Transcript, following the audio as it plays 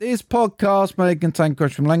This podcast may contain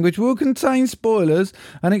questionable language, will contain spoilers,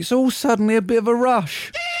 and it's all suddenly a bit of a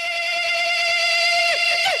rush.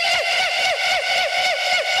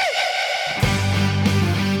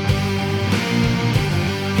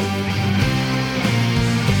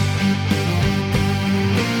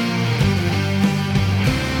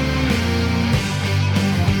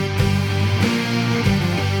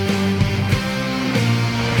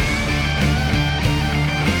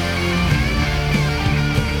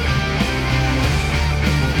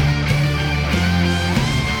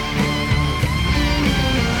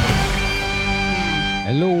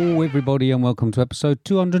 Hello everybody and welcome to episode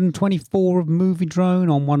 224 of Movie Drone.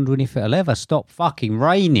 I'm wondering if it'll ever stop fucking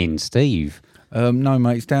raining, Steve. No,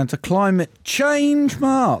 mate, it's down to climate change,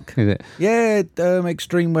 Mark. Is it? Yeah,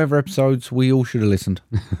 extreme weather episodes, we all should have listened.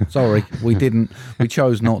 Sorry, we didn't. We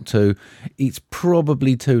chose not to. It's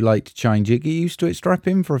probably too late to change it. Get used to it, strap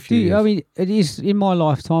in for a few years. I mean, it is, in my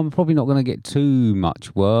lifetime, probably not going to get too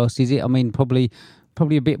much worse, is it? I mean, probably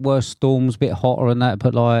a bit worse storms, a bit hotter and that,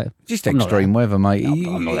 but like... Just extreme weather, mate.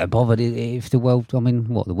 I'm not that bothered if the world... I mean,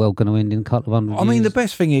 what, the world going to end in a couple of hundred years? I mean, the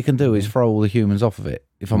best thing you can do is throw all the humans off of it,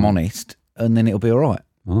 if I'm honest, and then it'll be all right.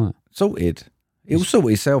 Right. Sorted. It'll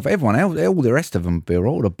sort itself. Everyone else, all the rest of them will be all right.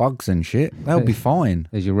 All the bugs and shit, they'll be fine.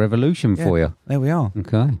 There's your revolution for you. There we are.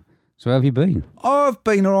 Okay. So how have you been? I've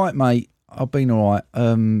been all right, mate. I've been all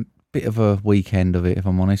right. Bit of a weekend of it, if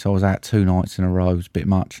I'm honest. I was out 2 nights in a row. It's a bit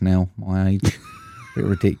much now, my age. Bit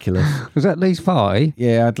ridiculous. Was that Lee's party?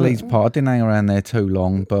 Yeah, I had Leeds Park. I didn't hang around there too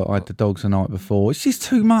long, but I had the dogs the night before. It's just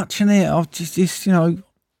too much, innit? I've just you know,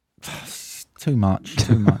 it's too much.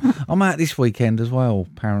 I'm out this weekend as well,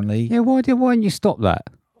 apparently. Yeah, why didn't you stop that?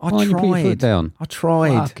 Why didn't you put your foot down? I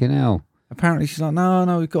tried. Fucking hell. Apparently she's like,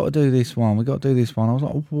 no, we've got to do this one. I was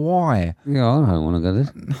like, why? Yeah, I don't want to go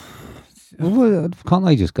there. Well, can't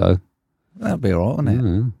they just go? That'll be all right, won't it?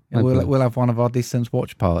 Mm, Yeah, we'll have one of our distance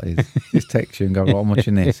watch parties. Just text you and go, right, I'm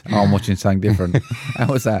watching this. Oh, I'm watching something different. How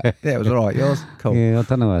was that? Yeah, it was all right. Yours? Cool. Yeah, I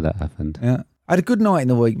don't know how that happened. Yeah. I had a good night in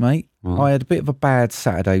the week, mate. Right. I had a bit of a bad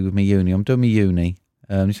Saturday with my uni. I'm doing my uni.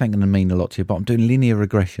 This ain't going to mean a lot to you, but I'm doing linear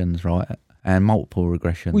regressions, right? And multiple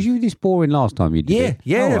regressions. Was you this boring last time you did it?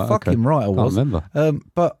 Yeah, right, fucking right I was. Can't remember.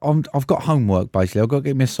 But I've got homework, basically. I've got to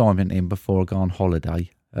get my assignment in before I go on holiday.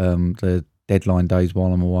 The deadline days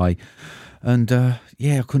while I'm away. And I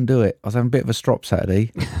couldn't do it. I was having a bit of a strop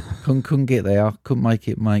Saturday. couldn't get there. Couldn't make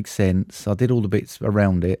it make sense. I did all the bits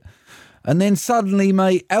around it. And then suddenly,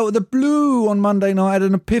 mate, out of the blue on Monday night, I had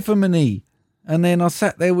an epiphany. And then I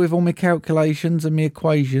sat there with all my calculations and my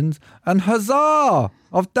equations. And huzzah!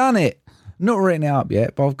 I've done it. Not written it up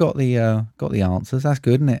yet, but I've got the answers. That's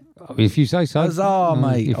good, isn't it? If you say so. Huzzah,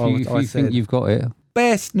 mate. If you think you've got it.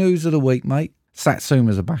 Best news of the week, mate.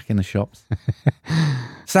 Satsumas are back in the shops.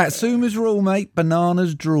 Satsumas rule, mate.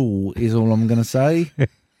 Bananas drool is all I'm going to say.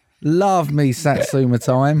 Love me Satsuma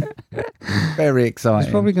time. Very exciting.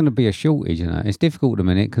 There's probably going to be a shortage, you know. It's difficult at the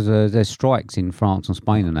minute because there's strikes in France and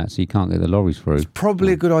Spain and that, so you can't get the lorries through. It's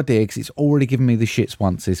probably a good idea because it's already given me the shits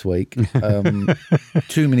once this week.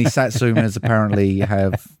 Too many Satsumas apparently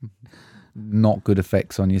have not good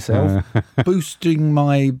effects on yourself. Boosting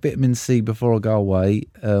my vitamin C before I go away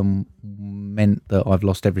meant that I've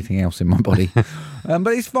lost everything else in my body. But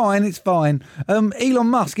it's fine. Elon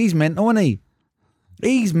Musk, he's mental, isn't he?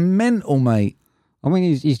 He's mental, mate. I mean,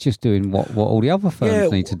 he's just doing what all the other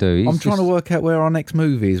firms need to do. I'm trying to work out where our next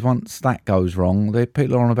movie is. Once that goes wrong,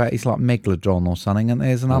 people are on about it's like Megalodon or something, and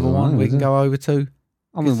there's another one we can go over to.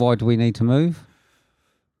 I mean, why do we need to move?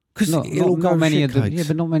 Because not many of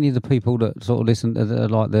the people that sort of listen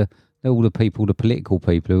to all the political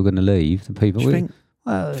people who are going to leave. The people.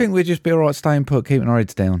 I think we'd just be all right staying put, keeping our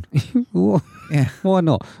heads down. Yeah. Why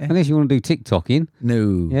not? Yeah. Unless you want to do TikToking.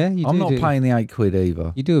 No. Yeah, I'm not paying the £8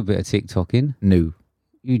 either. You do a bit of TikToking. No.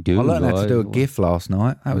 You do. I learned how to do a GIF last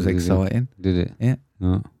night. That was exciting. Did it? Yeah.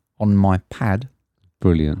 Oh. On my pad.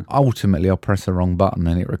 Brilliant. Ultimately, I pressed the wrong button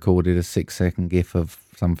and it recorded a 6-second GIF of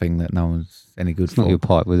something that no one's any good for. Not your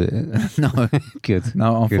pipe, was it? No. Good.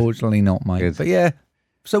 No, unfortunately not, mate. Good. But yeah.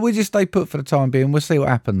 So we just stay put for the time being. We'll see what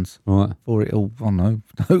happens. Right. For it all. I don't know.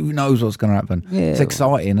 Who knows what's going to happen? Yeah. It's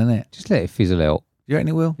exciting, isn't it? Just let it fizzle out. You reckon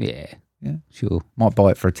it will? Yeah. Yeah. Sure. Might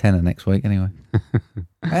buy it for a tenner next week anyway.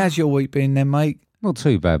 How's your week been then, mate? Not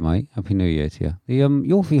too bad, mate. Happy New Year to you.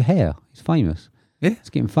 Your hair is famous. Yeah.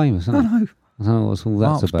 It's getting famous, isn't it? I know. I don't know what's all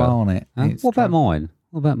that's Mark's about. Barnett. Huh? What about mine?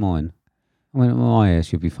 I mean, my hair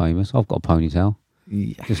should be famous. I've got a ponytail.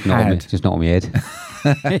 Just not on my head.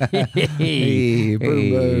 Hey, boom,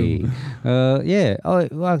 boom. Yeah, I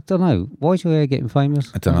don't know. Why is your hair getting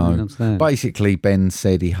famous? I don't know. understand. Basically, Ben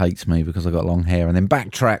said he hates me because I got long hair, and then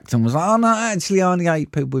backtracked and was like, "Oh no, actually, I only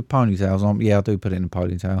hate people with ponytails." Yeah, I do put it in a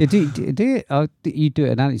ponytail. Yeah, you do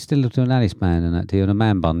it? Still do an Alice man and that? Do you on a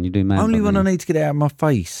man bun? You do man Only bun, when I don't you? need to get it out of my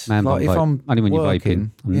face. Man like bun if vape. I'm Only when working, you're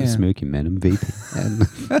vaping. I'm not smoking, man. I'm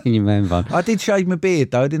vaping. In your man bun. I did shave my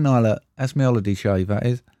beard though, didn't I? Look, that's my holiday shave. That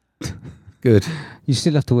is good. You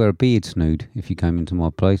still have to wear a beard snood if you came into my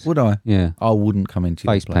place. Would I? Yeah. I wouldn't come into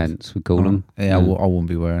your Face place. pants, we call them. Yeah, I wouldn't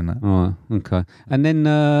be wearing that. All right, okay. And then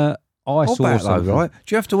I saw That, something. though, right?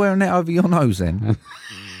 Do you have to wear a net over your nose then?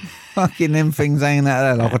 Fucking them things hanging out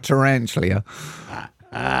there like a tarantula.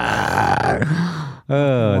 Oh,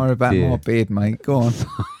 Don't worry about dear. my beard, mate. Go on.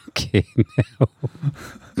 Fucking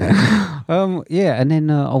hell. Yeah, and then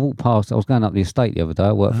I walked past. I was going up the estate the other day.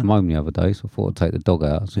 I worked from home the other day, so I thought I'd take the dog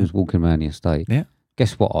out. So I was walking around the estate. Yeah.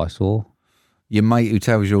 Guess what I saw? Your mate who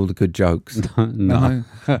tells you all the good jokes. No.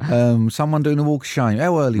 Someone doing a walk of shame.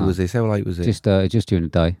 How early was this? How late was it? Just during the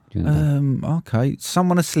day. Okay.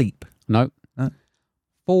 Someone asleep. No.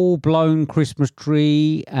 Full-blown Christmas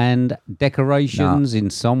tree and decorations in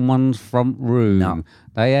someone's front room. No.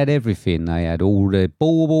 They had everything. They had all the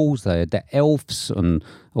baubles, they had the elves and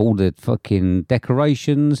all the fucking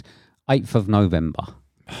decorations. 8th of November,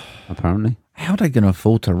 apparently. How are they going to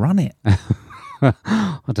afford to run it?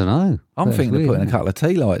 I don't know. I'm That's thinking of weird, putting a isn't it? couple of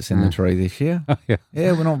tea lights in the tree this year. Yeah.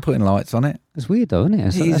 Yeah, we're not putting lights on it. It's weird though, isn't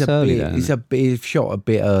it? That's early though, It's a bit shot a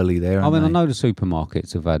bit early there. I mean, I haven't know the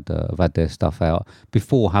supermarkets have had their stuff out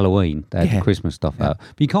before Halloween. They had the Christmas stuff out,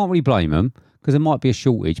 but you can't really blame them because there might be a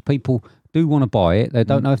shortage. People do want to buy it. They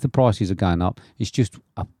don't know if the prices are going up. It's just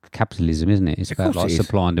capitalism, isn't it? It's about like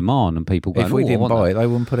supply and demand, and people going, if we "Oh, I didn't want buy that." it, they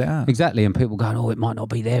wouldn't put it out. Exactly, and people going, "Oh, it might not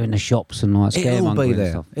be there in the shops," and like It'll scaremongering be and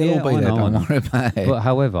there. stuff. It'll be I there. know, I Don't know. worry about it. But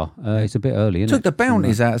however, it's a bit early. Isn't Took the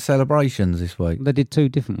bounties out of celebrations this week. They did two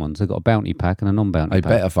different ones. They got a bounty pack and a non-bounty They pack.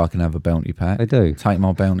 better fucking have a bounty pack. They do. Take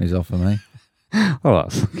my bounties off of me. All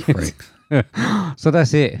right. Pricks. So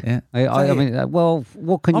that's it. Yeah. I mean, well,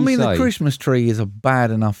 what can you say? the Christmas tree is a bad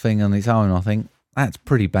enough thing on its own, I think. That's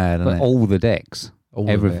pretty bad, isn't But it? all the decks, All of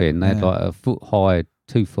everything. it, They had yeah. like a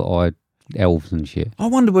 2-foot high elves and shit. I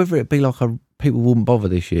wonder whether it'd be like people wouldn't bother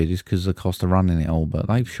this year just because of the cost of running it all, but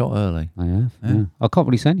they've shot early. I have. Yeah. I can't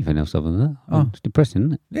really say anything else other than that. Oh. It's depressing,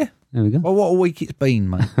 isn't it? Yeah. There we go. Well, what a week it's been,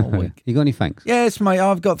 mate. What a week. You got any thanks? Yes, mate,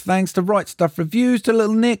 I've got thanks to Right Stuff Reviews, to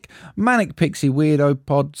Little Nick, Manic Pixie Weirdo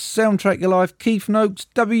Pod, Soundtrack Your Life, Keith Noakes,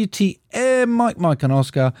 WTM, Mike and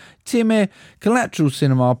Oscar, Timmy, Collateral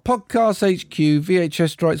Cinema, Podcast HQ,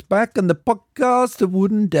 VHS Strikes Back, and the podcast that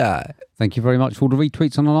wouldn't die. Thank you very much for all the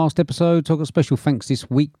retweets on the last episode. So I've got special thanks this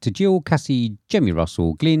week to Jill, Cassie, Jemmy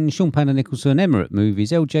Russell, Glyn, Sean Panner Nicholson, Emirate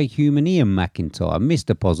Movies, LJ Human, Ian McIntyre,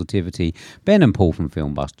 Mr. Positivity, Ben and Paul from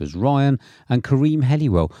Filmbusters, Ryan, and Kareem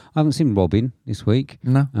Helliwell. I haven't seen Robin this week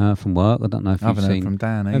No. from work. I don't know if I haven't you've heard seen. from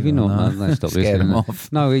Dan Have you either, not? no. No, stop Scared listening. him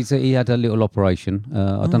off. No, he had a little operation.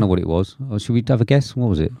 I don't know what it was. Should we have a guess? What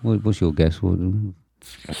was it? What's your guess?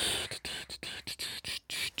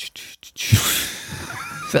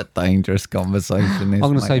 It's a dangerous conversation. I'm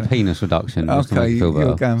going to say penis reduction. just to Okay, make you feel you're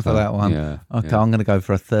better. going for that one. Yeah. Okay, yeah. I'm going to go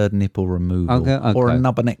for a third nipple removal. Okay. Or a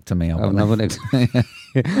nubbinectomy. I No,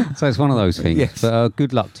 believe. so it's one of those things. Yes. But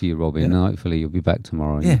good luck to you, Robin. Hopefully you'll be back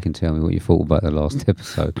tomorrow and Yeah. you can tell me what you thought about the last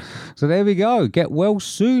episode. So there we go. Get well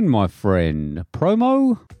soon, my friend.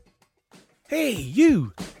 Promo? Hey,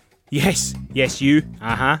 you! Yes, you.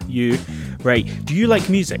 You. Right, do you like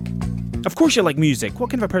music? Of course you like music.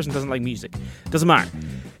 What kind of a person doesn't like music? Doesn't matter.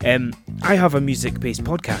 I have a music-based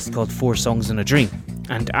podcast called 4 Songs in a Dream,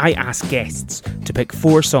 and I ask guests to pick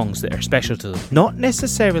 4 songs that are special to them. Not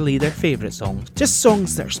necessarily their favourite songs, just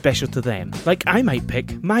songs that are special to them. Like, I might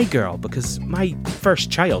pick My Girl because my first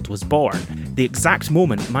child was born the exact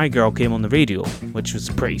moment My Girl came on the radio, which was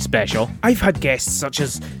pretty special. I've had guests such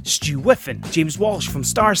as Stu Whiffen, James Walsh from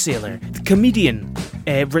Star Sailor, the comedian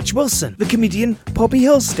Rich Wilson, the comedian Poppy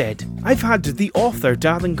Hillstead. I've had the author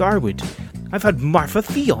Darlene Garwood. I've had Martha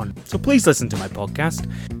Theon. So please listen to my podcast,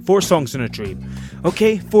 4 Songs in a Dream.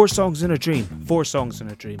 Okay, 4 Songs in a Dream. 4 Songs in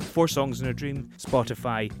a Dream. 4 Songs in a Dream.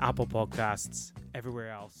 Spotify, Apple Podcasts,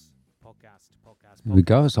 everywhere else. Podcast. Here we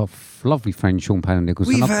go. It's our lovely friend Sean Panner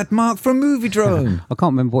Nicholson. We've had Mark from Movie Drone. I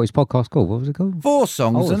can't remember what his podcast called. What was it called? 4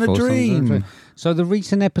 Songs Oh, and a 4 Songs and a Dream. Dream. So the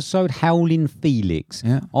recent episode, Howlin' Felix.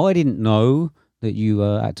 Yeah. I didn't know that you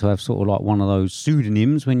had to have sort of like one of those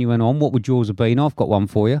pseudonyms when you went on. What would yours have been? I've got one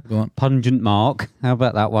for you. Go on. Pungent Mark. How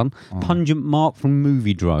about that one? Pungent Mark from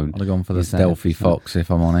Movie Drone. I'd have gone for the Is that Stealthy episode? Fox, if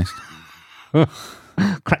I'm honest.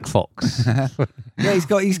 Crack Fox. Yeah, he's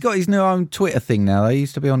got his new own Twitter thing now. He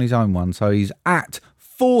used to be on his own one. So he's at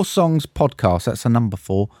 4 Songs Podcast. That's a number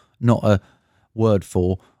 4, not a word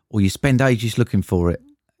 4. Or you spend ages looking for it.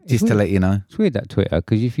 Just to let you know. It's weird that Twitter,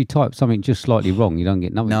 because if you type something just slightly wrong, you don't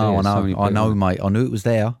get nothing. No, I know, mate. I knew it was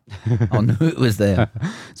there. I knew it was there.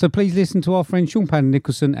 So please listen to our friend Sean Pan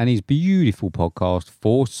Nicholson and his beautiful podcast,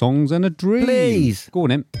 4 Songs and a Dream. Please. Go on,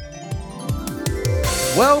 then.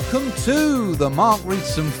 Welcome to the Mark reads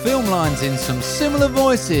some film lines in some similar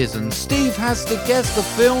voices, and Steve has to guess the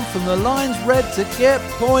film from the lines read to get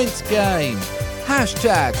points game.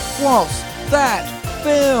 Hashtag what's that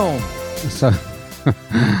film? So,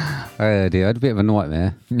 I had a bit of a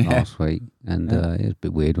nightmare last week, and it was a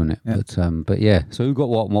bit weird, wasn't it? Yeah. But yeah. So who got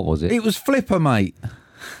what? And what was it? It was Flipper, mate.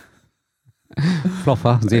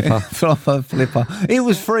 Flopper, Zipper, Flopper, Flipper. It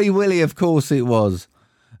was Free Willy, of course it was.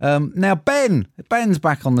 Now Ben's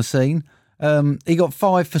back on the scene. He got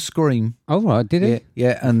 5 for Scream. Oh right, did he?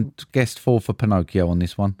 Yeah, and guessed 4 for Pinocchio on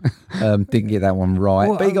this one. Didn't get that one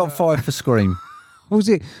right, but he got 5 for Scream. Was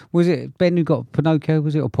it Ben who got Pinocchio?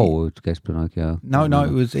 Was it, or Paul who guessed Pinocchio? No,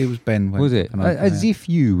 it was Ben. Was it? As if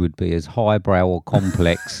you would be as highbrow or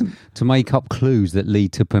complex to make up clues that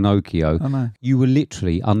lead to Pinocchio. I know. You were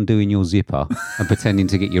literally undoing your zipper and pretending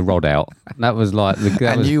to get your rod out. That was like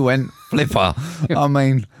you went Flipper. I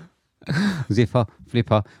mean, zipper,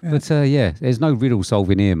 flipper. Yeah. But there's no riddle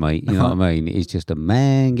solving here, mate. You know what I mean? It's just a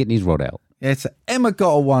man getting his rod out. Yeah, so Emma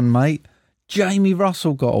got a 1, mate. Jamie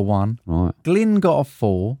Russell got a 1. Right. Glyn got a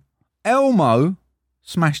 4. Elmo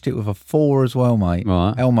smashed it with a 4 as well, mate.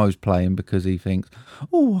 Right. Elmo's playing because he thinks,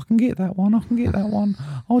 oh, I can get that one.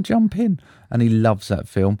 I'll jump in. And he loves that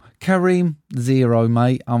film. Kareem, 0,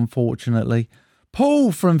 mate, unfortunately.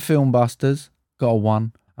 Paul from Filmbusters got a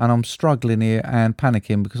 1. And I'm struggling here and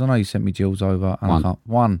panicking because I know you sent me Jill's over. And 1. I can't.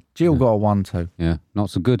 1. Jill got a 1 too. Yeah, not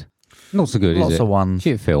so good. Not so good, Lots is it? of 1s.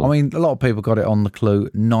 Shit film. I mean, a lot of people got it on the clue.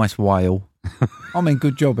 Nice whale. I mean,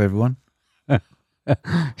 good job, everyone.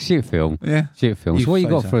 Shit film. Yeah. Shit film. So what you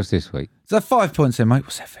got for us this week? So 5 points in, mate.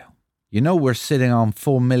 What's that film? You know we're sitting on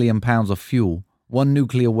 £4 million of fuel, 1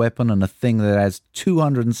 nuclear weapon, and a thing that has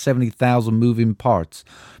 270,000 moving parts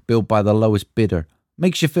built by the lowest bidder.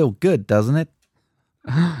 Makes you feel good, doesn't it?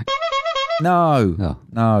 No.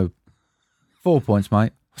 4 points,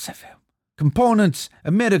 mate. What's that film? Components,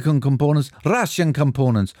 American components, Russian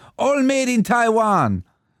components, all made in Taiwan.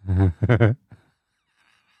 It's the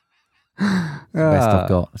best I've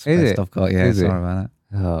got. It's the best I've got. Yeah, sorry about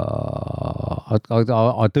that.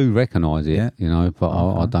 I do recognise it, you know, but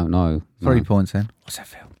I don't know. 3 points in. What's that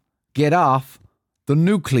film? Get Off the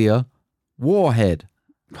Nuclear Warhead.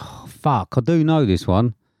 Oh, fuck, I do know this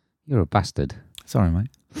one. You're a bastard. Sorry, mate.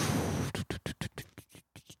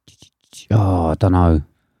 Oh, I don't know.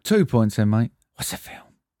 2 points in, mate. What's that film?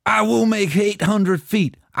 I will make 800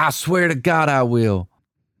 feet. I swear to God I will.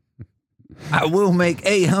 I will make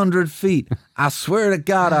 800 feet. I swear to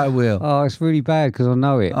God I will. Oh, it's really bad because I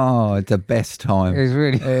know it. Oh, it's the best time. It's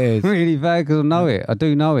really bad because I know it. I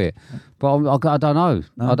do know it. But I don't know.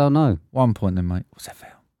 No? I don't know. 1 point then, mate. What's that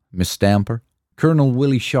film? Miss Stamper. Colonel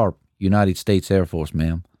Willie Sharp, United States Air Force,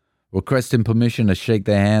 ma'am. Requesting permission to shake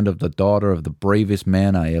the hand of the daughter of the bravest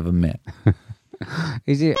man I ever met.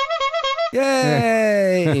 Is it?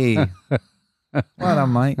 Yay! Well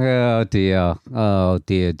done, mate. Oh dear.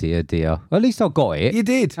 At least I got it. You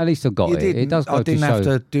did. At least I got it. It does go I didn't have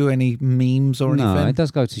to do any memes or anything. No, it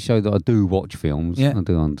does go to show that I do watch films. Yeah. I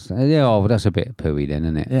do understand. Yeah, well, that's a bit pooey then,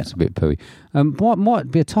 isn't it? Yeah. It's a bit pooey. Might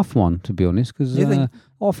be a tough one, to be honest, because I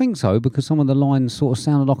think so, because some of the lines sort of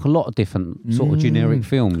sounded like a lot of different sort of generic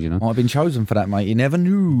films, you know. Might have been chosen for that, mate. You never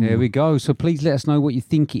knew. There we go. So please let us know what you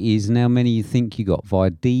think it is and how many you think you got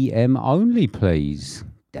via DM only, please.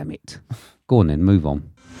 Damn it. Go on then, move on.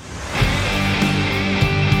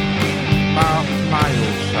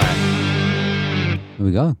 There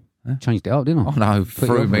we go. Changed it up, didn't I? Oh no,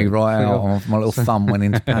 threw me right out. My little thumb went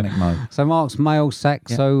into panic mode. So Mark's mail sack.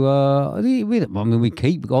 Yeah. So we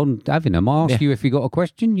keep on having them. I ask you if you got a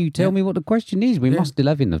question. You tell me what the question is. We must still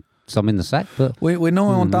have some in the sack, but we're not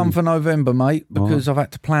on done for November, mate, because I've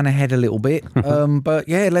had to plan ahead a little bit. But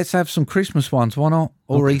yeah, let's have some Christmas ones. Why not?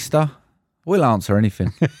 Or Easter. We'll answer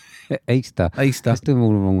anything. Easter. Let's do them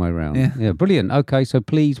all the wrong way around. Yeah, brilliant. Okay, so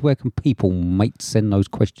please, where can people, mate, send those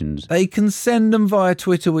questions? They can send them via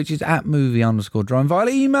Twitter, which is @movie_drone, via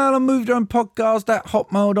email on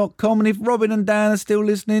moviedronepodcast@hotmail.com. And if Robin and Dan are still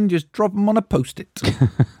listening, just drop them on a post-it.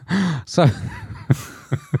 So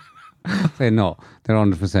they're not. They're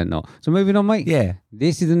 100% not. So moving on, mate. Yeah.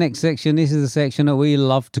 This is the next section. This is the section that we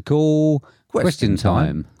love to call Question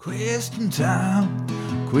Time. Question time.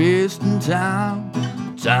 Question time.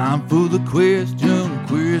 Time for the question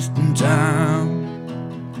time.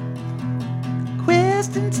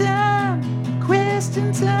 Question time.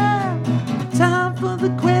 Time for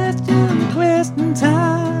the question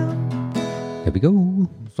time. There we go.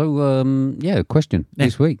 So, question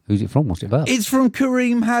this week. Who's it from? What's it about? It's from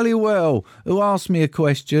Kareem Halliwell, who asked me a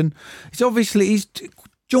question. He's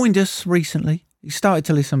joined us recently. He started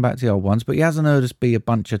to listen back to the old ones, but he hasn't heard us be a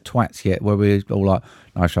bunch of twats yet, where we're all like,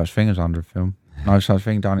 no such thing as 100 film. No such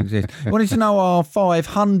thing don't exist. He wanted to know our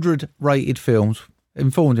 500 rated films.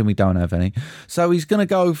 Informed him we don't have any. So he's going to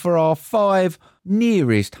go for our 5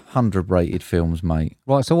 nearest 100 rated films, mate.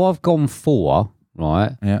 Right, so I've gone 4,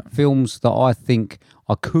 right? Yeah. Films that I think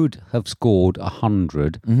I could have scored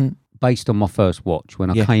 100 based on my first watch when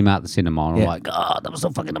I came out the cinema. And I'm like, God, that was so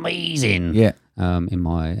fucking amazing. Yeah. In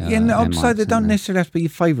my I'd say they don't necessarily have to be your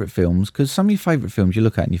favourite films, because some of your favourite films you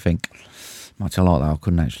look at and you think, much I like that, I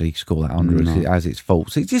couldn't actually score that 100 as it has its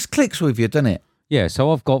faults. It just clicks with you, doesn't it? Yeah,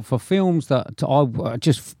 so I've got for films that I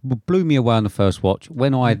just blew me away on the first watch.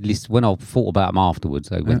 When I thought about them afterwards,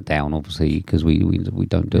 they went down, obviously, because we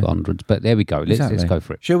don't do hundreds. But there we go. Let's go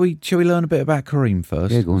for it. Shall we learn a bit about Kareem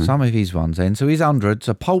first? Yeah, go on. Some of his ones then. So his hundreds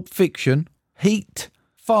are Pulp Fiction, Heat,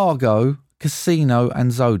 Fargo, Casino,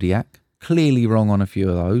 and Zodiac. Clearly wrong on a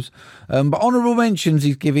few of those. But honourable mentions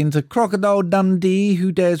he's giving to Crocodile Dundee,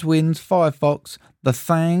 Who Dares Wins, Firefox, The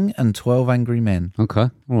Thing, and 12 Angry Men.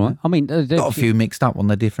 Okay, all right. I mean, Got a few mixed up on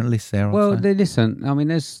the different lists there. Listen, I mean,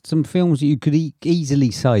 there's some films that you could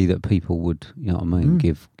easily say that people would, you know what I mean,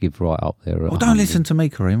 give right up there. Well, don't listen to me,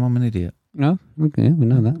 Kareem. I'm an idiot. No, okay, we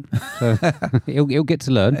know that. So he'll get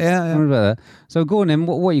to learn. Yeah. What about that? So go on then.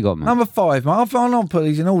 What you got, man? Number 5, mate. I'll not put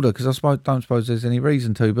these in order because don't suppose there's any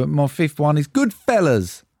reason to. But my 5th one is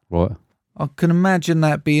Goodfellas. Right. I can imagine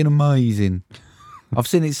that being amazing. I've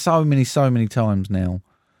seen it so many times now.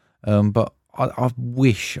 But I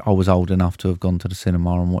wish I was old enough to have gone to the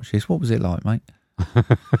cinema and watched this. What was it like, mate?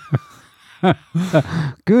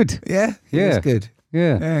 Good. Yeah? Yeah. It was good.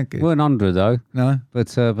 Yeah. Good. Weren't under though. No?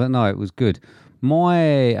 But no, it was good.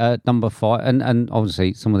 My number 5, and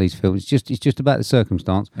obviously some of these films, it's just about the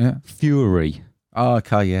circumstance. Yeah. Fury. Oh,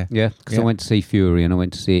 okay, yeah. Yeah, because I went to see Fury and I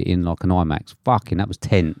went to see it in like an IMAX. Fucking, that was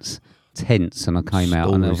tense, and I came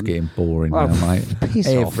out and it was getting boring well, now, mate. Piss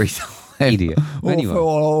Every off. time. Idiot. I Anyway.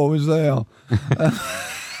 thought I was there.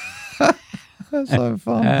 That's so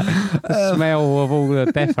fun. The smell of all the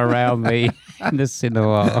death around me in the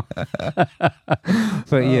cinema.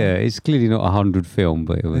 But yeah, it's clearly not 100 film,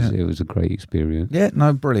 but it was a great experience. Yeah,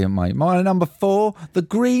 no, brilliant, mate. My number 4, The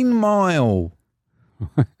Green Mile.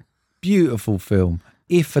 Beautiful film,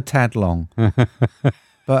 if a tad long,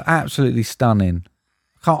 but absolutely stunning.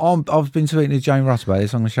 I've been tweeting to Jane Russ about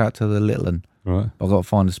this. I'm going to shout out to the little one. Right. I've got to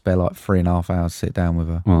find a spare like 3.5 hours to sit down with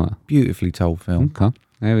her. Right. Beautifully told film. Okay.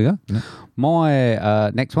 There we go. Yeah.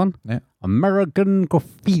 My next one, Yeah. American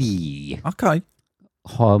Graffiti. Okay.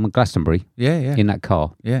 Glastonbury. Yeah. In that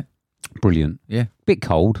car. Yeah. Brilliant. Yeah. Bit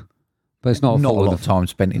cold, but it's not a Not a fault lot of of time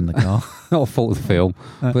spent in the car. not a fault of the film.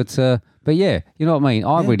 But yeah, you know what I mean?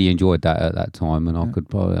 I really enjoyed that at that time, and I could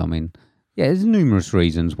probably, I mean, yeah, there's numerous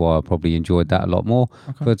reasons why I probably enjoyed that a lot more.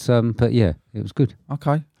 Okay. But yeah, it was good.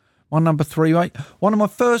 Okay. My number 3, mate. One of my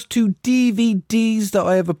first 2 DVDs that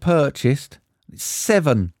I ever purchased. It's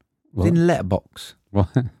 7. It's in Letterbox. Right.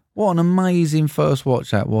 What an amazing first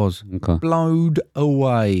watch that was. Okay. Blown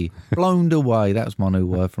away. Blown away. That was my new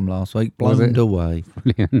word from last week. Was Blown it? away.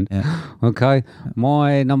 Brilliant. Yeah. Okay.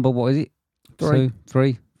 My number, what is it? 3.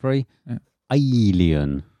 3. Yeah.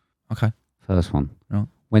 Alien. Okay. First one. Right.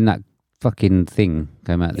 When that fucking thing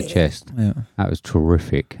came out of the chest, Yeah. that was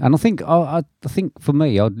terrific. And I think I think for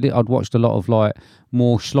me, I'd watched a lot of like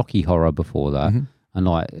more schlocky horror before that, and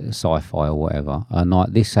like sci-fi or whatever. And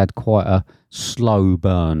like this had quite a slow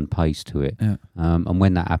burn pace to it. Yeah. And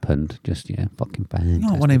when that happened, just fucking fantastic.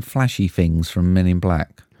 Not one of them flashy things from Men in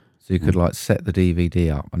Black. So you could like set the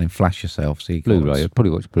DVD up and then flash yourself. So you could Blu-ray. I'd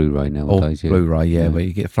probably watch Blu-ray nowadays. Or Blu-ray, yeah, but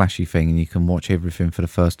you get a flashy thing and you can watch everything for the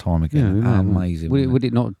first time again. Yeah, amazing. Would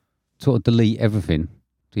it not sort of delete everything?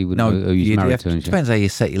 So you wouldn't know who you're married to and shit? Depends how you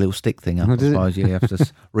set your little stick thing up. I Does it? suppose you have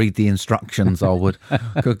to read the instructions. I would.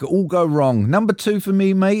 Could all go wrong. Number 2 for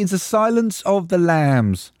me, mate, is The Silence of the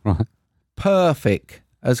Lambs. Right. Perfect.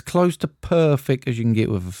 As close to perfect as you can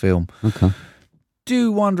get with a film. Okay.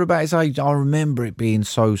 Do wonder about its age. I remember it being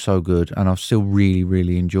so good, and I still really,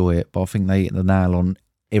 really enjoy it. But I think they hit the nail on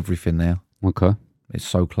everything now. Okay. It's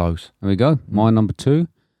so close. There we go. My number 2,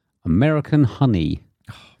 American Honey.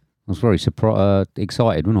 I was very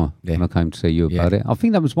excited, wasn't I, Yeah. when I came to see you about it. I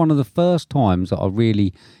think that was one of the first times that I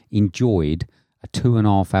really enjoyed a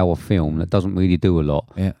 2.5 hour film that doesn't really do a lot.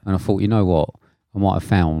 Yeah. And I thought, you know what? I might have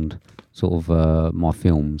found sort of my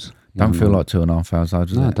films. Don't feel like 2.5 hours, though,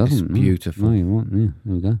 does No, it? it doesn't. It's beautiful. No, you won't. Yeah,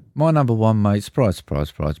 there we go. My number one, mate. Surprise, surprise,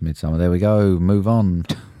 surprise. Midsummer. There we go. Move on.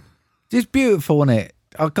 Just beautiful, isn't it?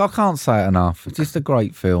 I can't say it enough. It's just a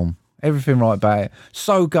great film. Everything right about it.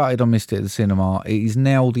 So gutted I missed it at the cinema. It is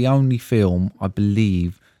now the only film, I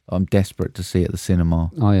believe, I'm desperate to see at the cinema.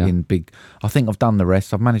 Oh, yeah. In big. I think I've done the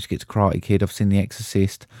rest. I've managed to get to Karate Kid. I've seen The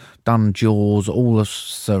Exorcist, done Jaws, all the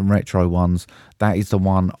certain retro ones. That is the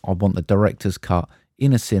one I want the director's cut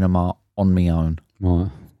in a cinema on my own. Right.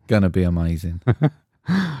 Gonna be amazing.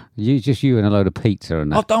 You and a load of pizza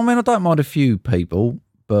and that. I don't mind a few people,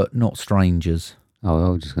 but not strangers. Oh, I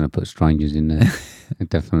was just going to put strangers in there.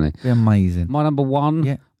 Definitely. Be amazing. My number one,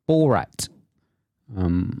 Yeah. Borat.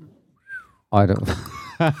 I don't.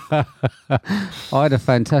 I had a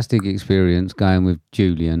fantastic experience going with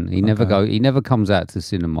Julian. He never comes out to the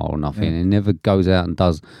cinema or nothing. Yeah. He never goes out and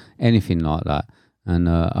does anything like that.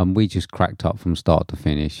 And we just cracked up from start to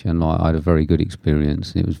finish, and I had a very good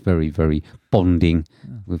experience. It was very, very bonding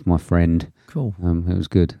with my friend. Cool. It was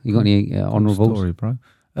good. You got any honourables? Story, bro.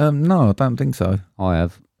 No, I don't think so. I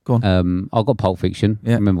have. Go on. I got Pulp Fiction.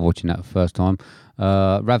 Yeah. I remember watching that the first time.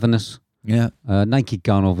 Ravenous. Yeah. Naked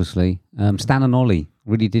Gun, obviously. Stan and Ollie.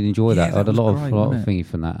 Really did enjoy that. Yeah, I had that a was lot great, of wasn't thingy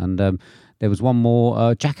from that. And there was one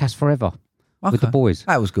more, Jackass Forever, with the Okay. boys.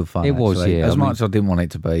 That was good fun. It was, actually. yeah. As I mean- much as I didn't want it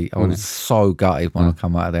to be, I was so gutted when I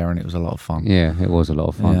come out of there, and it was a lot of fun. Yeah, it was a lot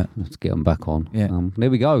of fun. Yeah. Let's get them back on. Yeah. There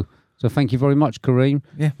we go. So thank you very much, Kareem.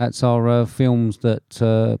 Yeah. That's our films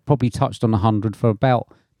that probably touched on 100 for about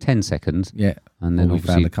 10 seconds. Yeah. And then Well, we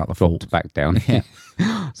obviously found a couple of dropped faults. back down. Yeah.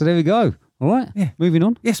 So there we go. All right. Yeah. Moving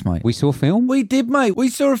on. Yes, mate. We saw a film. We did, mate. We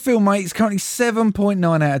saw a film, mate. It's currently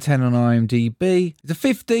 7.9 out of 10 on IMDb.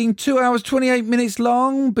 It's a 2 hours, 28 minutes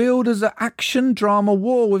long, billed as an action drama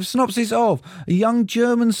war with a synopsis of a young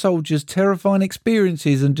German soldier's terrifying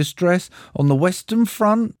experiences and distress on the Western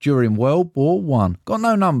Front during World War One. Got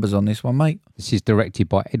no numbers on this one, mate. This is directed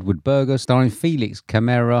by Edward Berger, starring Felix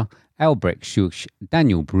Camera, Albrecht Schuch,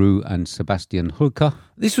 Daniel Brew, and Sebastian Hulker.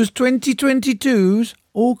 This was 2022's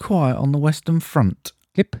All Quiet on the Western Front.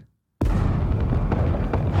 Clip.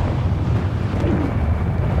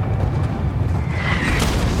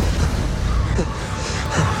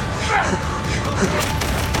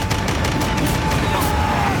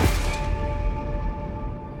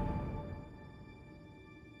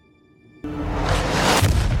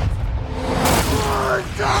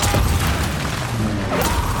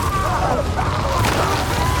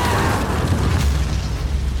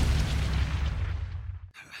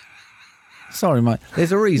 Sorry, mate.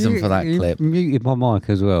 There's a reason for that You clip. muted my mic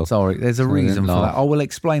as well. Sorry, there's a I reason didn't for laugh. that. I will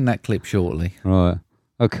explain that clip shortly. Right.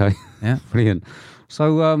 Okay. Yeah. Brilliant.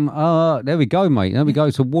 So there we go, mate. There we go.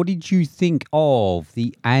 So what did you think of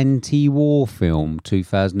the anti-war film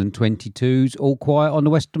 2022's All Quiet on the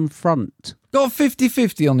Western Front? Got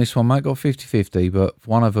 50-50 on this one, mate. Got 50-50, but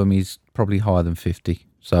one of them is probably higher than 50.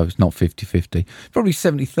 So it's not 50-50. Probably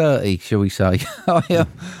 70-30, shall we say.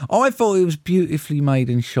 I thought it was beautifully made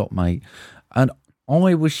and shot, mate. And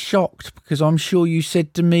I was shocked because I'm sure you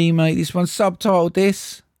said to me, mate, this one's subtitled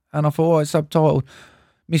this. And I thought, oh, it's subtitled.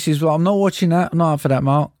 Mrs. Well, I'm not watching that. I'm not up for that,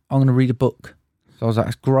 Mark. I'm going to read a book. So I was like,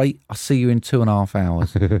 that's great. I'll see you in 2.5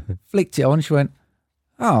 hours. Flicked it on. She went,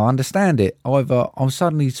 oh, I understand it. Either I'm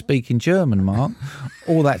suddenly speaking German, Mark,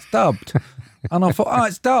 or that's dubbed. And I thought, oh,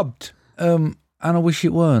 it's dubbed. And I wish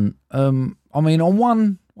it weren't. I mean,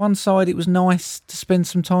 on one side, it was nice to spend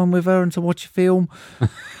some time with her and to watch a film.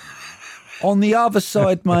 On the other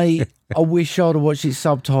side, mate, I wish I'd have watched it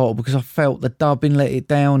subtitled because I felt the dubbing let it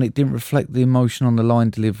down. It didn't reflect the emotion on the line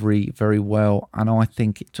delivery very well. And I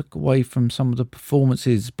think it took away from some of the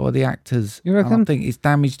performances by the actors. You reckon? And I think it's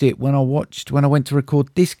damaged it. When I went to record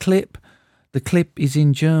this clip, the clip is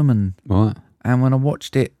in German. Right. And when I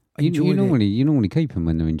watched it, I enjoyed You it. normally keep them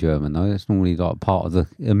when they're in German, though. That's normally like part of the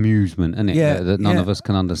amusement, isn't it? Yeah, That none yeah. of us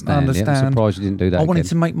can understand. Understand. Yeah, I'm surprised you didn't do that. I wanted again.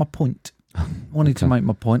 to make my point. I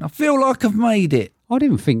feel like I've made it. I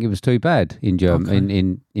didn't think it was too bad in German,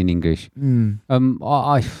 in English.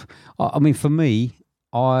 I mean, for me,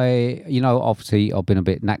 obviously I've been a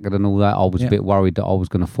bit knackered and all that. I was a bit worried that I was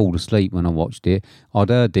going to fall asleep when I watched it. I'd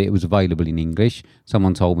heard it was available in English.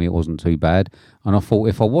 Someone told me it wasn't too bad. And I thought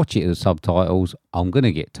if I watch it with the subtitles, I'm going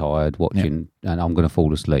to get tired watching and I'm going to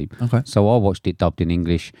fall asleep. Okay. So I watched it dubbed in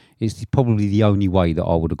English. It's probably the only way that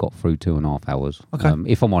I would have got through 2.5 hours. Okay.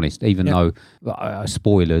 If I'm honest, even though,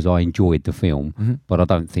 spoilers, I enjoyed the film, Mm-hmm. but I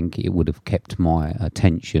don't think it would have kept my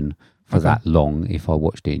attention for that long if I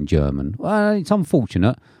watched it in German. Well, it's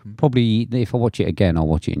unfortunate. Probably if I watch it again, I'll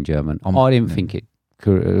watch it in German. I didn't think it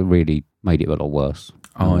really made it a lot worse.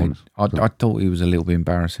 I thought he was a little bit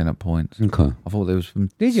embarrassing at points. Okay. I thought there was some.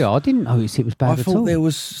 Did you? I didn't notice it was bad I at all. thought there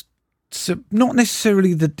was not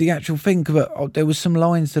necessarily the actual thing, but there was some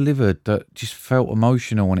lines delivered that just felt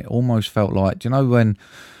emotional, and it almost felt like, do you know when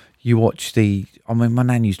you watch my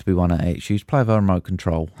nan used to be one at it. She used to play with her remote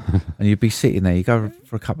control, and you'd be sitting there, you go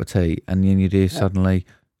for a cup of tea, and then you'd hear suddenly,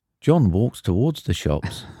 John walks towards the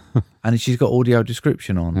shops, and she's got audio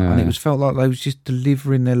description on, and it felt like they was just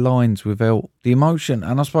delivering their lines without the emotion.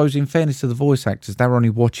 And I suppose, in fairness to the voice actors, they're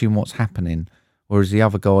only watching what's happening, whereas the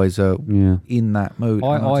other guys are in that mood.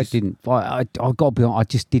 I got to be honest, I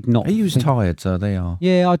just did not. He was tired, so they are.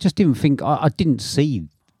 Yeah, I just didn't think. I didn't see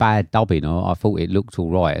bad dubbing. I thought it looked all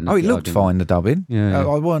right. And it looked fine, the dubbing. Yeah.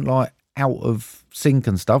 I weren't like out of sync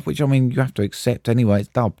and stuff, which I mean you have to accept anyway. It's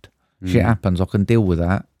dubbed. Shit happens. I can deal with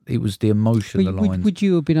that. It was the emotion. The lines. Would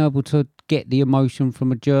you have been able to get the emotion from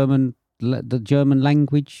the German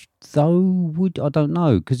language though? I don't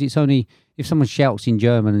know, because it's only if someone shouts in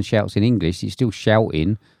German and shouts in English, it's still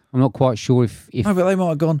shouting. I'm not quite sure if. No, but they might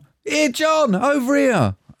have gone, "Here, John, over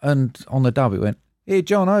here," and on the dub it went, "Here,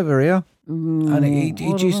 John, over here." And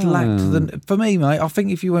it just lacked for me, mate. I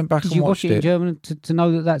think if you went back Did and you watched watch it in German to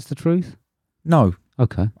know that that's the truth? No.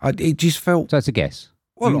 Okay. It just felt. So that's a guess.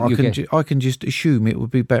 Well, I can just assume it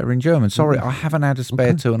would be better in German. Sorry, I haven't had a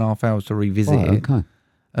spare 2.5 hours to revisit it. Okay.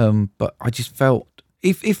 But I just felt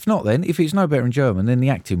if not, then if it's no better in German, then the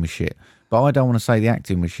acting was shit. But I don't want to say the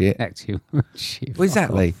acting was shit. Acting shit. Well,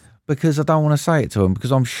 exactly. Because I don't want to say it to them,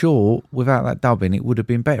 because I'm sure without that dubbing it would have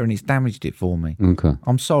been better, and it's damaged it for me. Okay.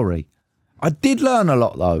 I'm sorry. I did learn a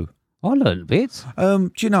lot though. I learned bits.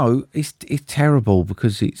 Do you know, it's terrible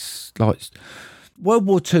because it's like World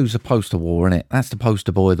War II's a poster war, isn't it? That's the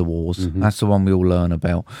poster boy of the wars. Mm-hmm. That's the one we all learn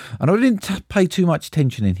about. And I didn't pay too much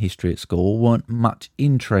attention in history at school, weren't much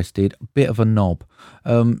interested, a bit of a knob.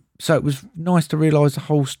 So it was nice to realise the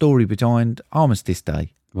whole story behind Armistice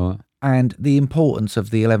Day. Right. And the importance of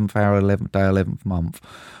the 11th hour, 11th day, 11th month.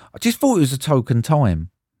 I just thought it was a token time,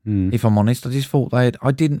 if I'm honest. I just thought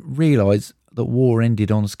I didn't realise that war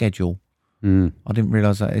ended on schedule. I didn't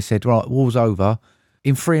realise that. They said, right, war's over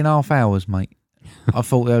in 3.5 hours, mate. I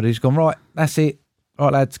thought they'd just gone, right, that's it.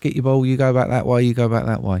 Right, lads, get your ball. You go back that way, you go back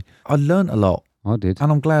that way. I learnt a lot. I did.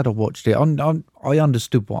 And I'm glad I watched it. I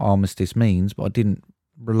understood what armistice means, but I didn't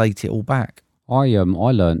relate it all back. I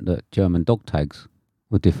learnt that German dog tags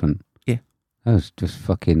were different. Yeah. That was just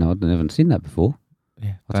fucking, I'd never seen that before.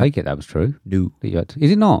 Yeah. I take it that was true. No.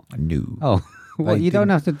 Is it not? No. Oh. Well, you don't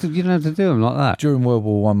have to do them like that. During World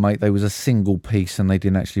War One, mate, there was a single piece, and they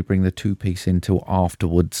didn't actually bring the 2-piece until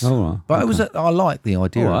afterwards. Oh, right. But I like the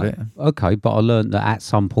idea of it. Okay, but I learned that at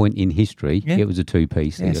some point in history, it was a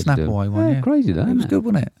 2-piece. Yeah, snap away one. Yeah, crazy though. It was good,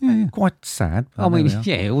 wasn't it? Yeah. Quite sad. I mean,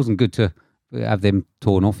 it wasn't good to have them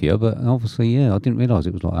torn off you, but obviously, I didn't realise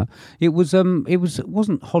it was like that. It wasn't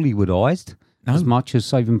Hollywoodized. No. As much as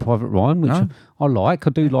Saving Private Ryan, which I like.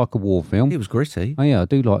 I do like a war film. It was gritty. Oh yeah, I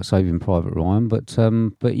do like Saving Private Ryan, but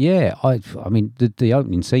yeah, I mean the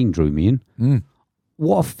opening scene drew me in.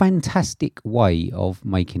 What a fantastic way of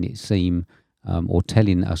making it seem or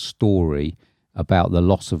telling a story about the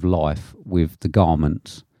loss of life with the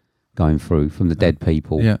garments going through from the dead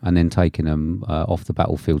people and then taking them off the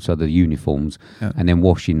battlefield, so the uniforms, and then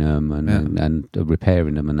washing them and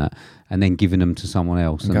repairing them and that, and then giving them to someone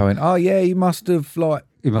else. And going, oh yeah, he must have gone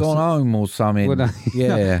home or something. Well, no,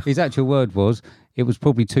 his actual word was, it was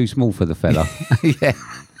probably too small for the fella. Yeah,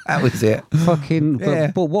 that was it. Fucking,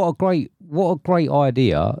 but what a great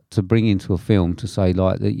idea to bring into a film, to say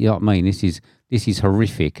like that. You know what I mean? This is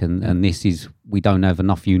horrific, and this is, we don't have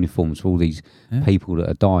enough uniforms for all these people that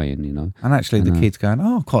are dying, you know. And actually, the kids going,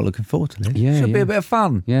 oh, I'm quite looking forward to this. Yeah, should be a bit of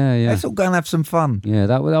fun. Yeah. Let's all go and have some fun. Yeah,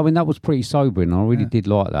 that was pretty sobering. I really did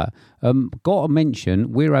like that. Got to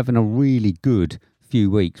mention, we're having a really good few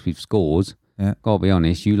weeks with scores. Yeah. Got to be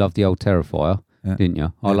honest, you loved the old Terrifier, didn't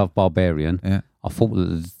you? I love Barbarian. Yeah. I thought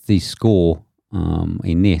that the score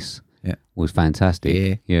in this was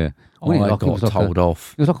fantastic. Yeah. I got told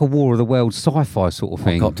off. It was like a War of the Worlds sci-fi sort of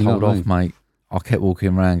thing. I got told off, mate. I kept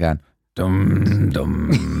walking around going, dum,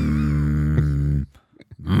 dum,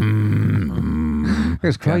 It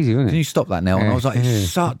was crazy, wasn't it? Can you stop that now? And I was like,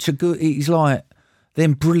 it's such a good, it's like,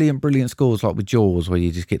 them brilliant scores like with Jaws, where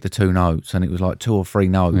you just get the 2 notes, and it was like 2 or 3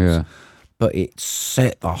 notes. Yeah. But it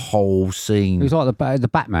set the whole scene. It was like the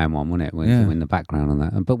Batman one, wasn't it? In the background and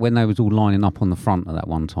that. But when they was all lining up on the front at that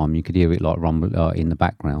one time, you could hear it like rumble in the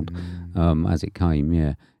background as it came.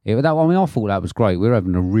 Yeah, I thought that was great. We're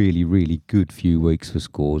having a really, really good few weeks for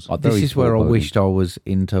scores. This is where I wished I was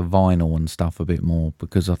into vinyl and stuff a bit more,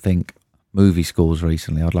 because I think movie scores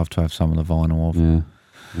recently, I'd love to have some of the vinyl of. Yeah.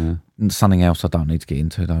 And something else I don't need to get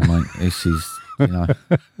into though, mate. This is, you know.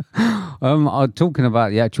 Talking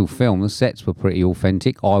about the actual film, the sets were pretty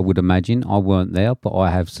authentic, I would imagine. I weren't there, but I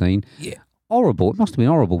have seen. Yeah. Horrible. It must have been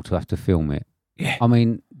horrible to have to film it. Yeah. I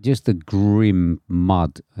mean, just the grim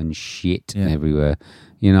mud and shit everywhere.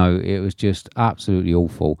 You know, it was just absolutely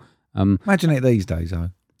awful. Imagine it these days, though.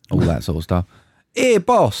 All that sort of stuff. Here,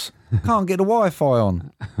 boss, can't get the Wi-Fi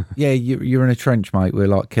on. Yeah, you're in a trench, mate. We're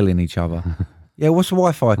like killing each other. Yeah, what's the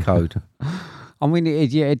Wi-Fi code? I mean,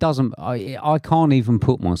 it doesn't. I can't even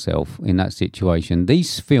put myself in that situation.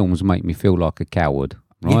 These films make me feel like a coward,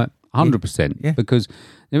 right? 100%. Yeah. Because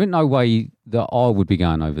there ain't no way that I would be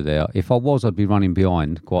going over there. If I was, I'd be running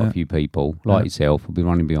behind quite a few people, like yourself. I'd be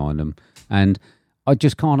running behind them. And I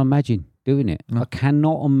just can't imagine doing it. No. I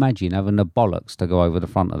cannot imagine having the bollocks to go over the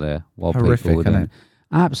front of there while horrific, people are doing it.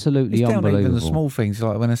 Absolutely it's unbelievable. Even the small things,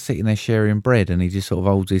 like when they're sitting there sharing bread and he just sort of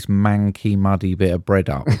holds this manky, muddy bit of bread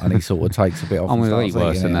up and he sort of takes a bit off. I'm and going to eat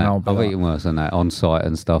worse than that. I've eaten worse than that on site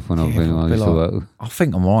and stuff when I've been on to work. I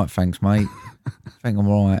think I'm right, thanks, mate. I think I'm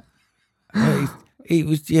right. It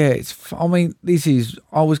was, I mean,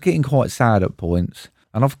 I was getting quite sad at points.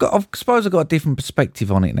 And I suppose I've got a different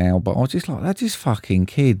perspective on it now, but I was just like, they're just fucking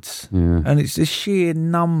kids. Yeah. And it's the sheer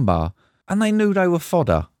number. And they knew they were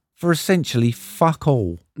fodder for essentially fuck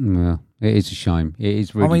all. Yeah, it is a shame. It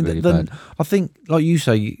is really, really bad. I think, like you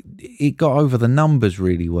say, it got over the numbers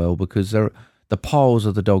really well because the piles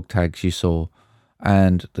of the dog tags you saw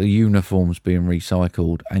and the uniforms being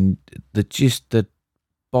recycled and the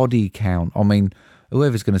body count. I mean,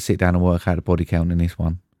 whoever's going to sit down and work out a body count in this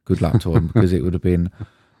one, good luck to them because it would have been.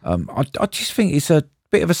 I just think it's a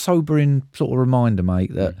bit of a sobering sort of reminder,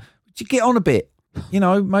 mate, that you get on a bit. You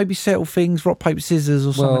know, maybe settle things, rock, paper, scissors,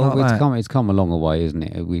 or something like that. It's come a long way, isn't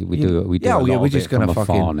it? We do. We're just going to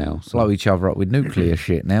fucking now, blow each other up with nuclear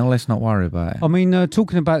shit now. Let's not worry about it. I mean,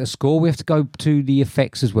 talking about the score, we have to go to the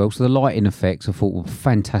effects as well. So the lighting effects, I thought, were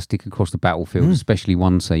fantastic across the battlefield, especially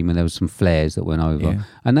one scene when there was some flares that went over,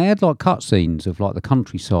 and they had like cut scenes of like the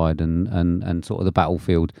countryside and sort of the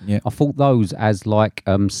battlefield. Yeah. I thought those as like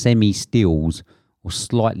semi stills or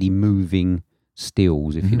slightly moving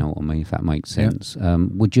stills, if you know what I mean, if that makes sense,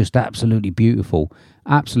 were just absolutely beautiful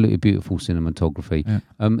cinematography.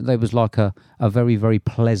 There was like a very, very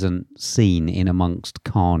pleasant scene in amongst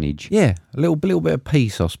carnage. Yeah, a little bit of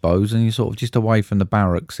peace, I suppose, and you're sort of just away from the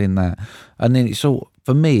barracks in that. And then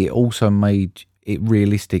for me, it also made it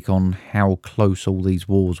realistic on how close all these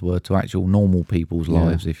wars were to actual normal people's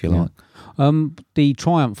lives, if you like. The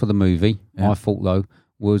triumph of the movie, I thought, though,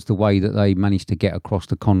 was the way that they managed to get across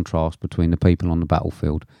the contrast between the people on the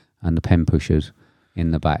battlefield and the pen pushers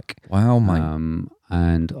in the back. Wow, mate.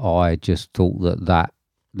 And I just thought that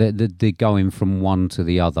the going from one to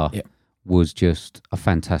the other was just a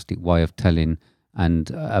fantastic way of telling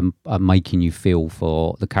and making you feel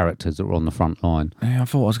for the characters that were on the front line. Yeah, I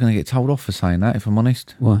thought I was going to get told off for saying that, if I'm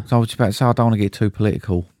honest. What? So I was just about to say I don't want to get too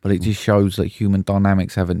political, but it just shows that human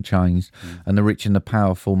dynamics haven't changed and the rich and the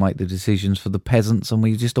powerful make the decisions for the peasants and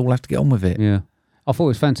we just all have to get on with it. Yeah. I thought it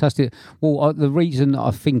was fantastic. Well, the reason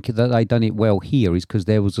I think that they done it well here is because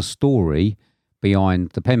there was a story behind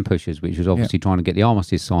the pen pushers, which was obviously trying to get the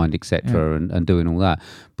armistice signed, etc., and doing all that.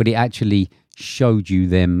 But it actually showed you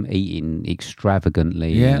them eating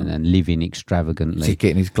extravagantly and living extravagantly. Just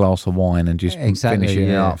getting his glass of wine and just finishing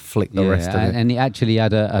it up, flick the rest of it. And it actually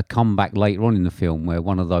had a comeback later on in the film where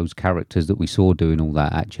one of those characters that we saw doing all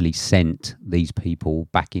that actually sent these people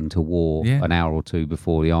back into war an hour or two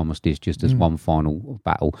before the armistice, just as one final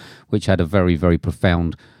battle, which had a very, very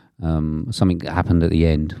profound something that happened at the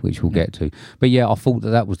end, which we'll get to. But I thought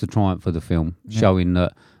that was the triumph of the film, showing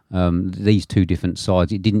that these two different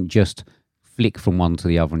sides, it didn't just flick from one to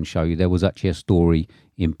the other and show you there was actually a story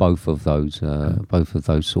in both of those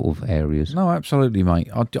sort of areas. No, absolutely, mate.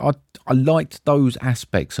 I liked those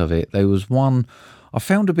aspects of it. There was one I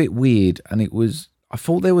found a bit weird, and I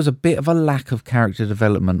thought there was a bit of a lack of character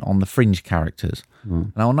development on the fringe characters.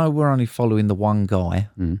 Now I know we're only following the one guy,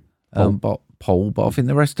 Paul, but I think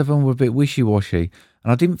the rest of them were a bit wishy-washy,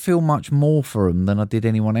 and I didn't feel much more for them than I did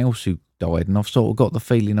anyone else who died, and I've sort of got the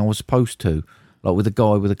feeling I was supposed to. Like with the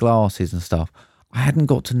guy with the glasses and stuff, I hadn't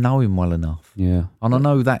got to know him well enough. Yeah, and I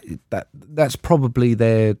know that's probably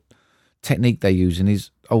their technique they're using is,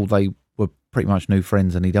 they were pretty much new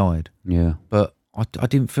friends and he died. Yeah, but I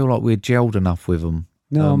didn't feel like we had gelled enough with him.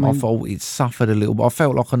 No, I thought it suffered a little bit. I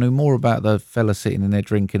felt like I knew more about the fella sitting in there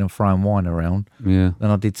drinking and throwing wine around than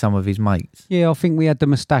I did some of his mates. Yeah, I think we had the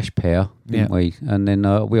moustache pair, didn't we? And then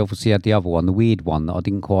we obviously had the other one, the weird one that I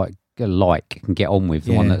didn't quite like and get on with,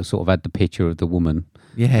 the one that sort of had the picture of the woman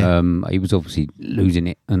Yeah. He was obviously losing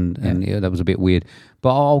it, and that was a bit weird.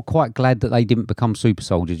 But I'm quite glad that they didn't become super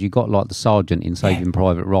soldiers. You got like the sergeant in Saving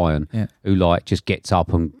Private Ryan, who like just gets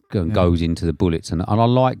up and goes into the bullets, and I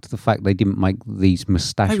liked the fact they didn't make these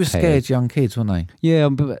moustache. They were hairs. scared young kids, weren't they? Yeah,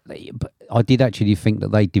 but I did actually think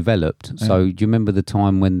that they developed. So do you remember the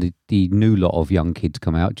time when the new lot of young kids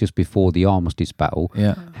come out just before the Armistice battle?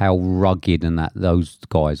 Yeah. How rugged and that those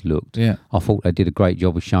guys looked. Yeah. I thought they did a great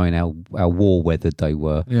job of showing how war weathered they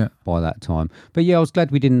were by that time. But yeah, I was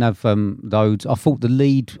glad we didn't have those. I thought the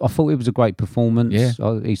lead, I thought it was a great performance.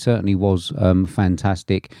 Yeah. He certainly was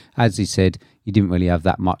fantastic. As he said, you didn't really have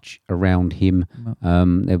that much around him.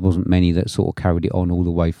 No. There wasn't many that sort of carried it on all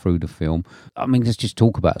the way through the film. I mean, let's just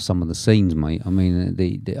talk about some of the scenes, mate. I mean,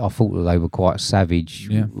 I thought that they were quite savage.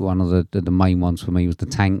 Yeah. One of the main ones for me was the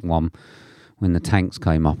tank one, when the tanks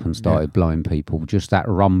came up and started blowing people. Just that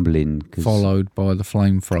rumbling. Followed by the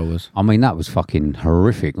flamethrowers. I mean, that was fucking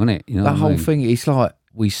horrific, wasn't it? You know that what I whole mean? thing, it's like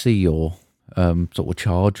we see your sort of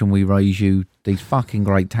charge and we raise you these fucking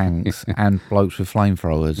great tanks and blokes with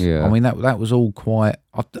flamethrowers. Yeah. I mean, that was all quite...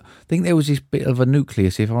 I think there was this bit of a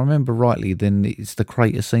nucleus, if I remember rightly, then it's the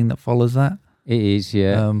crater scene that follows that. It is,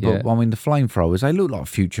 yeah. But I mean, the flamethrowers, they look like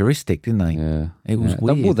futuristic, didn't they? Yeah. It was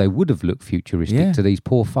weird. Well, they would have looked futuristic to these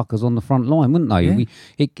poor fuckers on the front line, wouldn't they?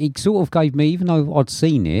 Yeah. It sort of gave me, even though I'd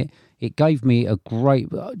seen it, it gave me a great,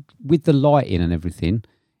 with the lighting and everything,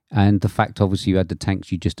 and the fact, obviously, you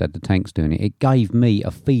just had the tanks doing it. It gave me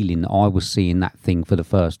a feeling that I was seeing that thing for the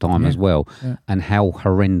first time as well, and how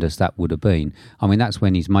horrendous that would have been. I mean, that's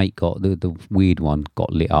when his mate got, the weird one,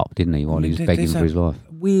 got lit up, didn't he, while he was begging for his life.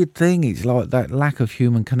 Weird thing, it's like that lack of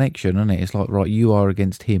human connection, isn't it? It's like, right, you are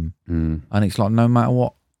against him. And it's like, no matter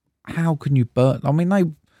what, how can you burn? I mean,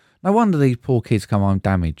 no wonder these poor kids come home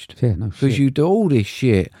damaged. Yeah, no shit. Because you do all this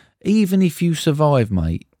shit, even if you survive,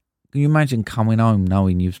 mate. Can you imagine coming home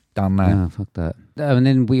knowing you've done that? No, fuck that. And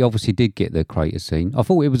then we obviously did get the crater scene. I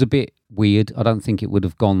thought it was a bit weird. I don't think it would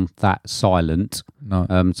have gone that silent.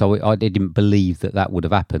 No. So I didn't believe that would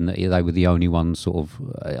have happened, that they were the only ones sort of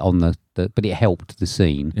on the but it helped the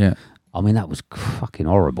scene. Yeah. I mean, that was fucking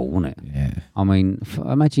horrible, wasn't it? Yeah. I mean,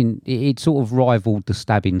 imagine it sort of rivaled the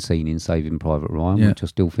stabbing scene in Saving Private Ryan, which I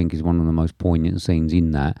still think is one of the most poignant scenes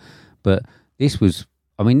in that. But this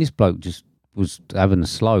bloke just was having a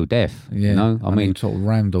slow death, you know? I mean, sort of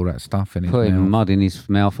rammed all that stuff in his putting mouth. mud in his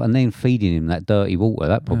mouth and then feeding him that dirty water.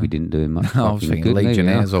 That probably didn't do him much. I was thinking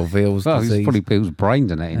Legionnaires or Veal's disease. Probably people's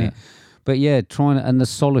brains and that in it. But yeah, and the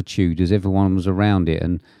solitude as everyone was around it,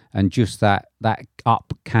 and just that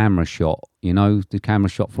up camera shot, you know, the camera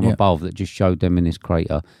shot from above that just showed them in this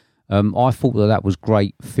crater. I thought that was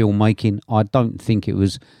great filmmaking. I don't think it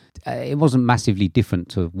wasn't massively different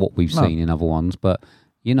to what we've seen in other ones, but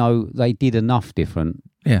you know, they did enough different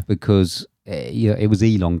because it was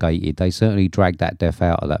elongated. They certainly dragged that death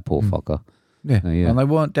out of that poor fucker. Yeah. And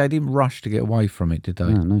they didn't rush to get away from it, did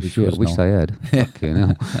they? No shit. I wish they had.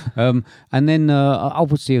 Fucking hell. And then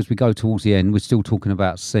obviously as we go towards the end, we're still talking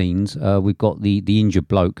about scenes. We've got the injured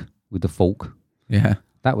bloke with the fork. Yeah.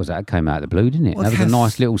 That came out of the blue, didn't it? Well, that was a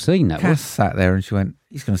nice little scene, that Cass was. sat there and she went,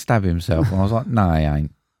 he's going to stab himself. And I was like, no, he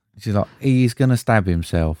ain't. She's like, he's going to stab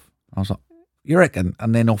himself. I was like, you reckon?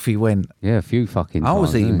 And then off he went. Yeah, a few fucking I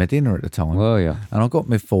was times, eating my dinner at the time. Well, yeah. And I got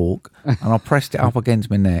my fork and I pressed it up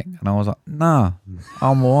against my neck and I was like, nah,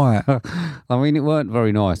 I'm all right. I mean, it weren't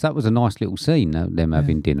very nice. That was a nice little scene, them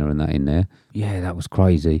having dinner and that in there. Yeah, that was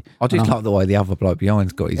crazy. I just like the way the other bloke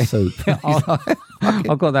behind's got his soup.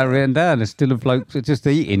 I've got that written down. There's still a bloke just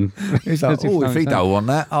eating. He's like, oh, if he don't want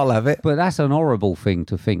that, I'll have it. But that's an horrible thing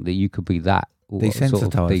to think that you could be that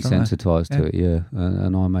desensitized to it,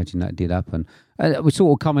 and I imagine that did happen. We're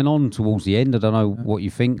sort of coming on towards the end. I don't know what you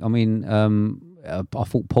think. I mean, I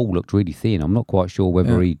thought Paul looked really thin. I'm not quite sure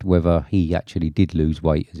whether he actually did lose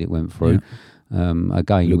weight as it went through.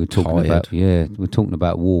 Again, we're talking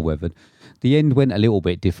about war weathered. The end went a little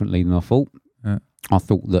bit differently than I thought. I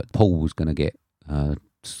thought that Paul was going to get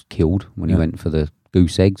killed when he went for the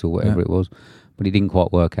goose eggs or whatever it was. But it didn't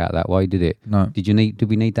quite work out that way, did it? No. Did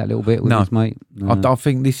we need that little bit with his mate? No. I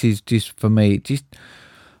think this is just, for me,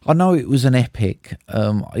 I know it was an epic.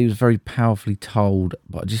 It was very powerfully told,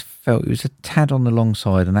 but I just felt it was a tad on the long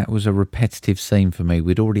side, and that was a repetitive scene for me.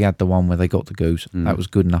 We'd already had the one where they got the goose. That was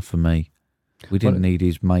good enough for me. We didn't need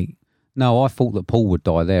his mate. No, I thought that Paul would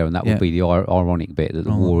die there, and that would be the ironic bit, that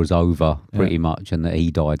the war is over pretty much, and that he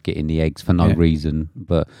died getting the eggs for no reason.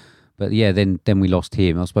 But yeah, then we lost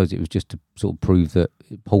him. I suppose it was just to sort of prove that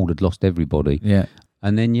Paul had lost everybody. Yeah.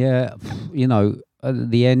 And then, you know, at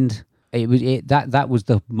the end, that was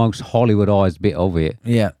the most Hollywoodized bit of it.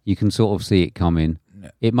 Yeah. You can sort of see it coming. Yeah.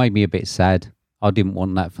 It made me a bit sad. I didn't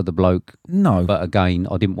want that for the bloke. No. But again,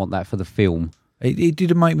 I didn't want that for the film. It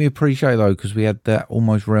didn't make me appreciate, though, because we had that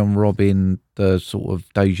almost round robin, the sort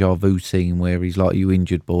of deja vu scene where he's like, you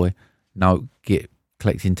injured boy. No, get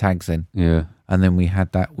collecting tags then. Yeah. And then we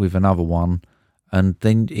had that with another one. And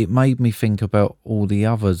then it made me think about all the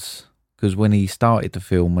others. Because when he started the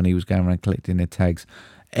film, when he was going around collecting their tags,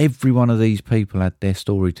 every one of these people had their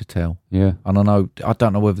story to tell. Yeah. And I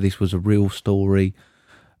don't know whether this was a real story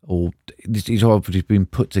or it's obviously been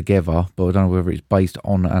put together, but I don't know whether it's based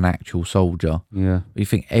on an actual soldier. Yeah. But you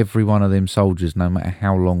think every one of them soldiers, no matter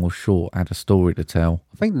how long or short, had a story to tell.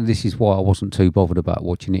 I think that this is why I wasn't too bothered about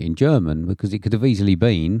watching it in German, because it could have easily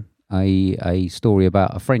been a story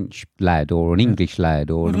about a French lad or an English lad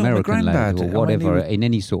or an Well, like my American lad granddad. or whatever in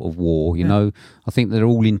any sort of war, you know. I think they're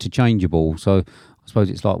all interchangeable. So I suppose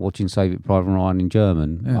it's like watching Save It Private Ryan in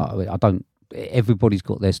German. Yeah. I don't. Everybody's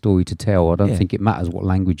got their story to tell. I don't Yeah. think it matters what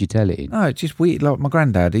language you tell it in. No, it's just weird. Like my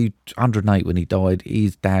granddad, he 108 when he died.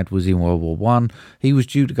 His dad was in World War One. He was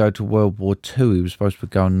due to go to World War Two. He was supposed to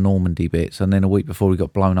go on Normandy bits, and then a week before he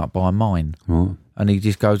got blown up by a mine. Right. And he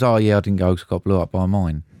just goes, "Oh yeah, I didn't go because I got blew up by a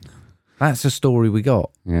mine." That's the story we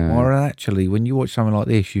got. Yeah. Or actually, when you watch something like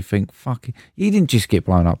this, you think, "Fuck, you didn't just get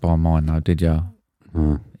blown up by a mine, though, did you?"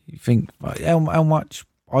 Mm. You think how much?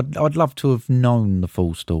 I'd love to have known the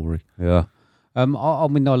full story. Yeah. I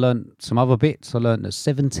mean, I learned some other bits. I learned that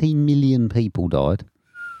 17 million people died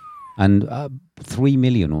and 3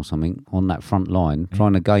 million or something on that front line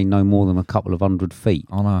trying to gain no more than a couple of 100 feet.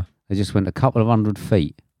 I know. They just went a couple of 100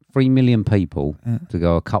 feet. 3 million people to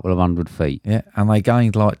go a couple of 100 feet. Yeah, and they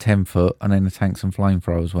gained like 10 foot, and then the tanks and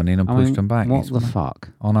flamethrowers went in and pushed them back. What the fuck?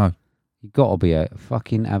 I know. You got to be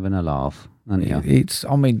fucking having a laugh, haven't you? It's,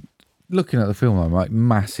 I mean, looking at the film, I'm like,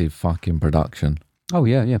 massive fucking production. Oh,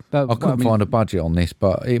 yeah. But, I couldn't find a budget on this,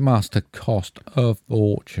 but it must have cost a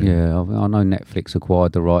fortune. Yeah, I know Netflix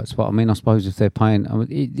acquired the rights, but I mean, I suppose if they're paying, I mean,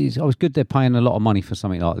 it's good they're paying a lot of money for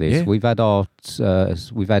something like this. Yeah. We've had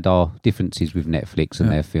our differences with Netflix and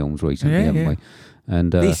their films recently, haven't we?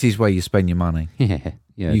 And this is where you spend your money. yeah,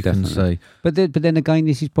 You definitely. can see. But then again,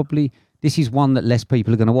 this is one that less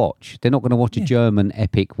people are going to watch. They're not going to watch a German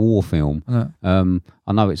epic war film. No.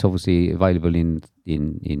 I know it's obviously available in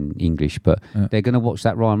English, but they're going to watch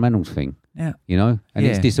that Ryan Reynolds thing. Yeah. You know, and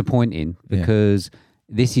it's Yeah. disappointing because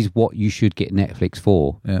this is what you should get Netflix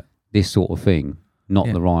for. Yeah. This sort of thing, not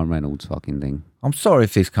Yeah. the Ryan Reynolds fucking thing. I'm sorry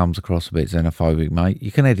if this comes across a bit xenophobic, mate.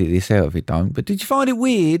 You can edit this out if it don't. But did you find it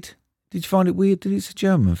weird? Did you find it weird that it's a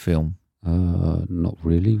German film? Not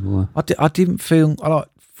really. Why? I didn't feel like,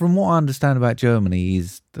 from what I understand about Germany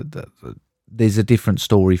is that there's a different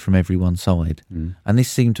story from everyone's side, and this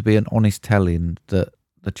seemed to be an honest telling that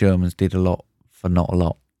the Germans did a lot for not a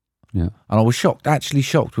lot. Yeah. And I was actually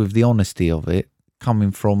shocked with the honesty of it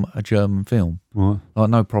coming from a German film. Right. Like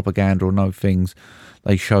no propaganda or no things.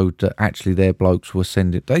 They showed that actually their blokes were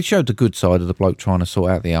sending. They showed the good side of the bloke trying to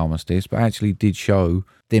sort out the armistice, but actually did show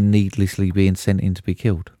them needlessly being sent in to be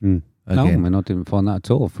killed. No, I Again. mean, I didn't find that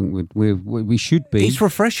at all. I think we should be. It's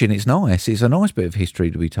refreshing. It's nice. It's a nice bit of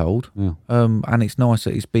history to be told. Yeah. And it's nice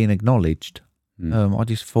that it's being acknowledged. I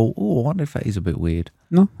just thought, I wonder if that is a bit weird.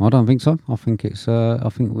 No, I don't think so. I think it's. I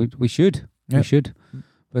think we should. Yeah. We should.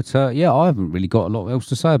 But I haven't really got a lot else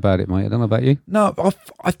to say about it, mate. I don't know about you. No,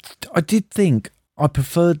 I did think I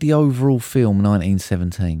preferred the overall film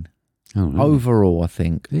 1917. Oh, really? Overall, I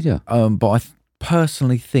think. Did you? But I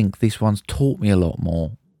personally think this one's taught me a lot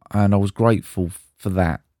more, and I was grateful for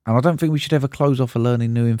that. And I don't think we should ever close off for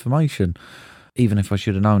learning new information, even if I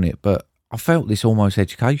should have known it. But I felt this almost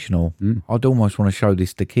educational. I'd almost want to show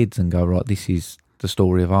this to kids and go, right, this is the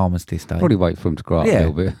story of Armistice Day. Probably wait for him to grow up a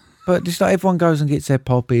little bit. But just like everyone goes and gets their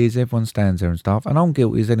poppies, everyone stands there and stuff, and I'm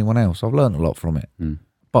guilty as anyone else. I've learned a lot from it.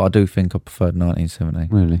 But I do think I preferred 1917.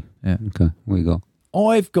 Really? Yeah. Okay. What you got?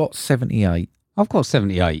 I've got 78. I've got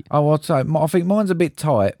 78. Oh, I'd say, I think mine's a bit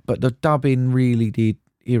tight, but the dubbing really did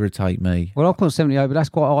irritate me. Well, I've got 78, but that's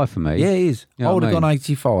quite high for me. Yeah, it is. You know I would what I have mean? gone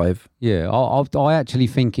 85. Yeah, I actually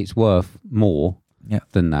think it's worth more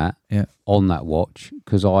than that on that watch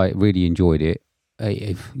because I really enjoyed it.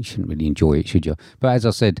 You shouldn't really enjoy it, should you? But as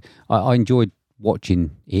I said, I enjoyed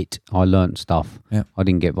watching it. I learnt stuff. Yeah. I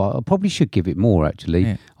didn't get. I probably should give it more. Actually,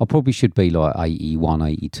 Yeah. I probably should be like 81,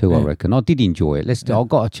 82. I Yeah. reckon. I did enjoy it. I've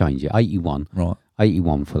got to change it. 81. Right.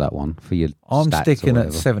 81 for that one for your. I'm stats or sticking at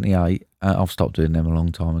whatever. 78. I've stopped doing them a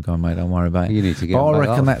long time ago, mate. Don't worry about it. You need to get But them I back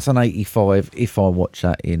reckon up. that's an 85 if I watch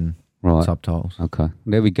that in Right. subtitles. Okay,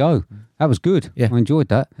 there we go. That was good. Yeah. I enjoyed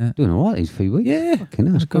that. Yeah. Doing all right these few weeks. Yeah. Fucking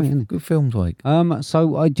hell, that's great, isn't Good films week. it?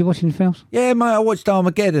 So, did you watch anything else? Yeah, mate, I watched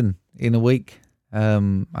Armageddon in a week.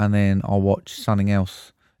 And then I watched something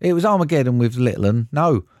else It was Armageddon with Little 'Un.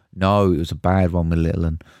 No, it was a bad one with Little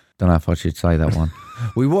 'Un. Don't know if I should say that one.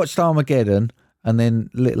 We watched Armageddon, and then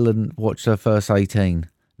Little 'Un watched her first 18.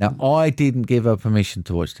 Now, I didn't give her permission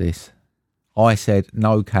to watch this. I said,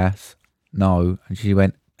 no, Cass, no. And she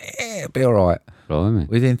went, it'll be all right. Blimey.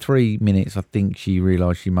 Within 3 minutes, I think she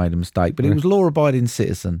realised she made a mistake. But it was law-abiding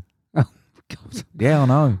citizen. Oh, God. Yeah, I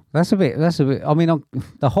know. That's a bit. I mean,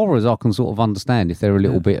 the horrors I can sort of understand if they're a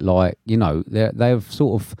little bit like, they're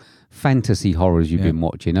sort of fantasy horrors you've been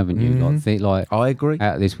watching, haven't you? Like I agree.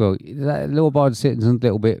 Out of this world. That law-abiding citizen's a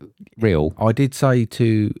little bit real. I did say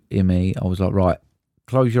to Imi, I was like, right,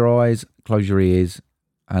 close your eyes, close your ears.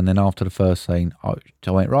 And then after the first scene, I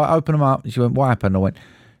went, right, open them up. And she went, what happened? I went,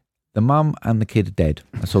 the mum and the kid are dead.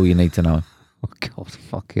 That's all you need to know. Oh, God,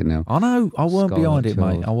 fucking hell. I know. I weren't Scarlet behind it,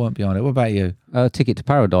 Child. mate. I weren't behind it. What about you? Ticket to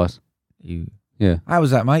Paradise. Yeah. How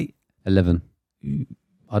was that, mate? 11.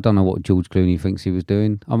 I don't know what George Clooney thinks he was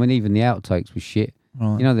doing. I mean, even the outtakes was shit.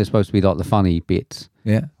 Right. They're supposed to be like the funny bits.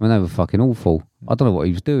 Yeah. I mean, they were fucking awful. I don't know what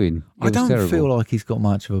he was doing. I don't feel like he's got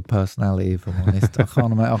much of a personality, if I'm honest. I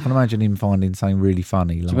can imagine him finding something really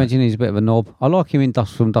funny. Do you imagine he's a bit of a knob? I like him in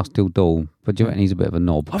From Dusk Till Dawn, but do you reckon he's a bit of a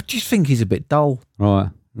knob? I just think he's a bit dull. Right.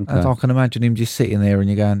 Okay. I can imagine him just sitting there and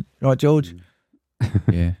you're going, right, George?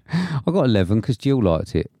 Yeah. I got 11 because Jill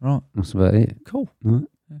liked it. Right. That's about it. Cool. Right.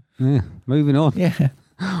 Yeah. Moving on. Yeah.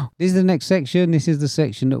 This is the next section. This is the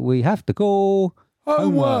section that we have to call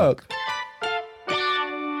Homework.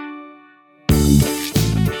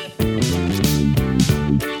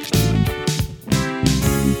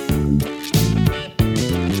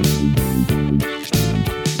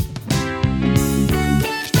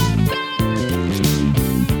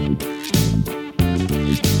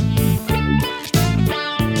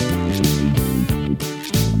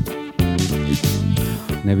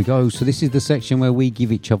 There we go. So this is the section where we give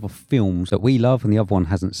each other films that we love and the other one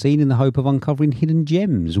hasn't seen in the hope of uncovering hidden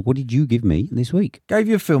gems. What did you give me this week? Gave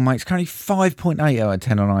you a film, mate. It's currently 5.8 out of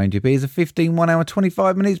 10 on IMDb. It's a 15, 1 hour,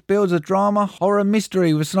 25 minutes. Builds a drama, horror,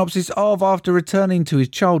 mystery with a synopsis of after returning to his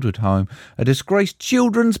childhood home, a disgraced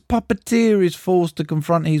children's puppeteer is forced to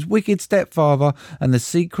confront his wicked stepfather and the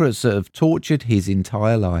secrets that have tortured his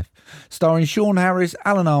entire life. Starring Sean Harris,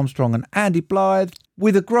 Alan Armstrong and Andy Blythe.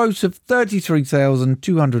 With a gross of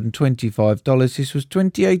 $33,225, this was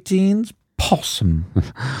 2018's Possum. I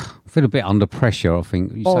feel a bit under pressure, I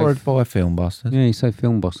think. Borrowed by Filmbusters. Yeah, you say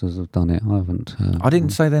Filmbusters have done it. I haven't. I didn't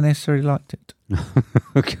say they necessarily liked it.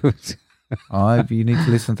 Good. You need to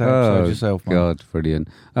listen to that episode yourself, mate. God, brilliant.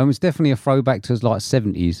 It's definitely a throwback to like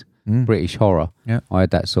 70s British horror. Yeah. I had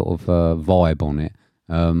that sort of vibe on it.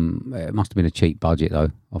 It must have been a cheap budget though,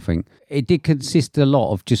 I think. It did consist a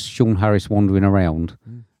lot of just Sean Harris wandering around.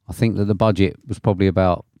 I think that the budget was probably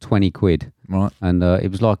about 20 quid. Right. And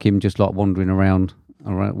it was like him just like wandering around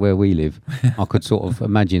where we live. I could sort of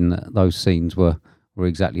imagine that those scenes were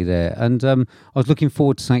exactly there. And I was looking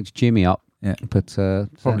forward to saying to Jimmy up. Yeah. But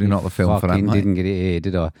probably not the film for that, mate. Didn't get it here,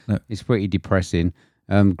 did I? No. It's pretty depressing.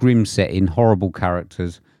 Grim setting, horrible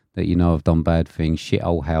characters that have done bad things, shit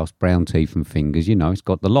old house, brown teeth and fingers, it's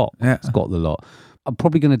got the lot. Yeah. It's got the lot. I'm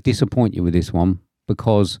probably going to disappoint you with this one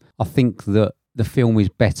because I think that the film is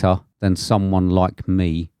better than someone like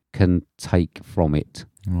me can take from it.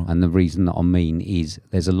 Right. And the reason that I mean is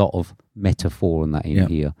there's a lot of metaphor in that in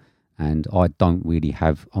here. And I don't really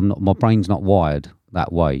my brain's not wired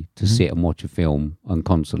that way to sit and watch a film and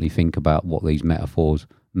constantly think about what these metaphors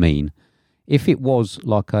mean. If it was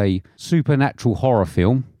like a supernatural horror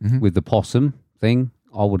film with the possum thing,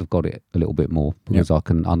 I would have got it a little bit more because I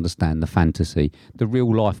can understand the fantasy, the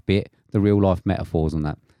real life bit, the real life metaphors and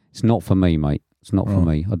that. It's not for me, mate. It's not for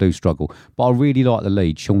me. I do struggle. But I really like the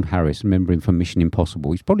lead, Sean Harris. Remember him from Mission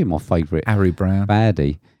Impossible. He's probably my favourite Harry Brown.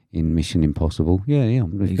 baddie in Mission Impossible. Yeah.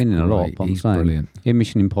 He's been in a lot. But He's brilliant. In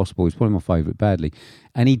Mission Impossible, he's probably my favourite baddie.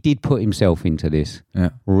 And he did put himself into this. Yeah.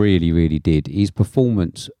 Really, really did. His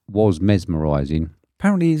performance was mesmerising.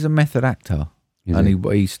 Apparently he's a method actor. Is and he?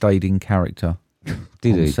 he stayed in character.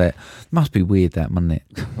 Did on he? set. Must be weird, that, mustn't it?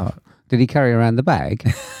 Like, Did he carry around the bag?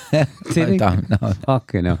 Did I he? don't know.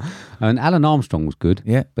 Fucking hell. And Alan Armstrong was good,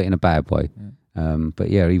 Yeah. but in a bad way. But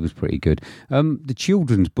yeah, he was pretty good. The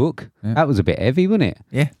children's book, that was a bit heavy, wasn't it?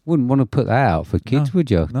 Yeah. Wouldn't want to put that out for kids, No,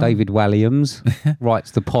 would you? no. David Walliams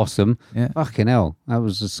writes The Possum. Yeah. Fucking hell. That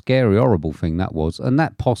was a scary, horrible thing, that was. And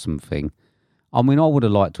that possum thing, I mean, I would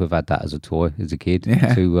have liked to have had that as a toy as a kid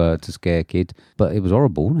to scare a kid, but it was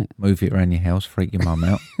horrible, wasn't it? Move it around your house, freak your mum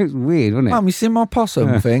out. It was weird, wasn't it? Mum, you seen my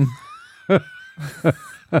possum thing?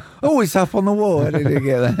 Oh, it's up on the wall. I didn't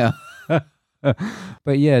get that out.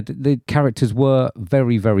 But yeah, the characters were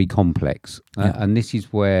very, very complex. And this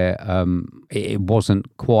is where it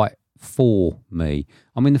wasn't quite for me.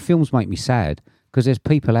 I mean, the films make me sad because there's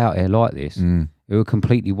people out here like this who are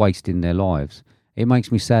completely wasting their lives. It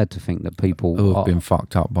makes me sad to think that people who have been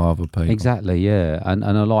fucked up by other people. Exactly, yeah, and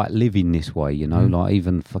are like living this way, you know, like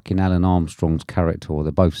even fucking Alan Armstrong's character, or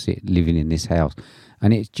they both living in this house,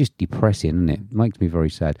 and it's just depressing, isn't it? It makes me very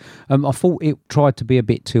sad. I thought it tried to be a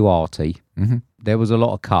bit too arty. Mm-hmm. There was a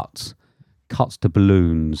lot of cuts to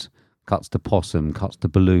balloons, cuts to possum, cuts to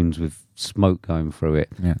balloons with smoke going through it.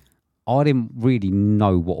 Yeah, I didn't really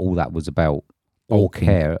know what all that was about, or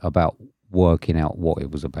care about working out what it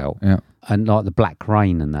was about. Yeah. And like the black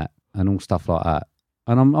rain and that, and all stuff like that.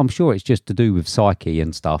 And I'm sure it's just to do with psyche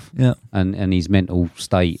and stuff. Yeah. And his mental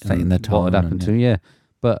state and what had happened to him. Yeah.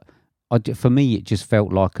 But for me, it just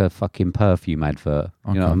felt like a fucking perfume advert.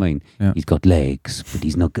 You know what I mean? Yeah. He's got legs, but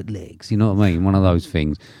he's not got legs. You know what I mean? One of those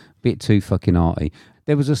things. Bit too fucking arty.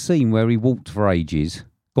 There was a scene where he walked for ages,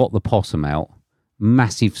 got the possum out,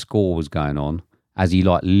 massive score was going on as he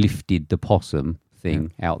like lifted the possum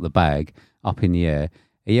thing out the bag up in the air.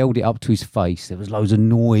 He held it up to his face. There was loads of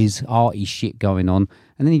noise, arty shit going on,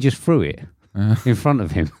 and then he just threw it in front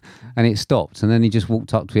of him, and it stopped. And then he just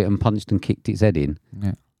walked up to it and punched and kicked its head in.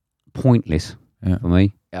 Yeah. Pointless for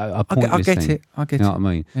me. A pointless I get thing. it. I get You know it. what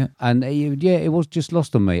I mean? Yeah. And it was just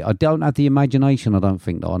lost on me. I don't have the imagination. I don't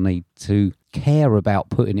think that I need to care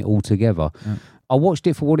about putting it all together. Yeah. I watched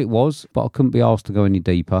it for what it was, but I couldn't be asked to go any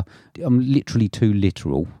deeper. I'm literally too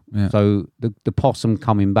literal. Yeah. So the possum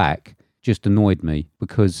coming back just annoyed me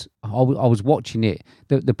because I was watching it.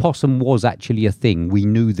 The possum was actually a thing. We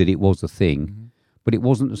knew that it was a thing, but it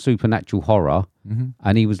wasn't a supernatural horror,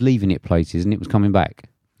 and he was leaving it places and it was coming back.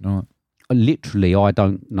 Right. Literally, I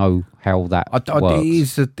don't know how that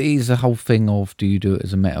works. It is a whole thing of, do you do it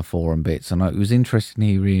as a metaphor and bits? And it was interesting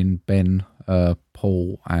hearing Ben,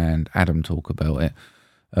 Paul and Adam talk about it,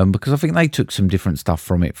 because I think they took some different stuff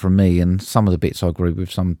from it from me, and some of the bits I agree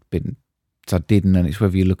with, some bits I didn't, and it's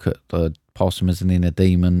whether you look at the possum as an inner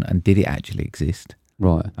demon and did it actually exist?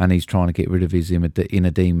 Right. And he's trying to get rid of his inner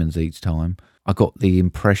demons each time. I got the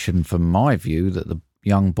impression from my view that the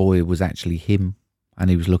young boy was actually him, and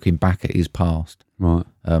he was looking back at his past. Right.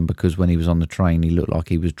 Because when he was on the train, he looked like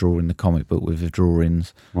he was drawing the comic book with the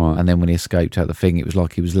drawings. Right. And then when he escaped out the thing, it was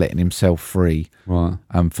like he was letting himself free. Right.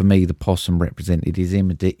 And for me, the possum represented his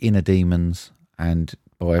inner demons, and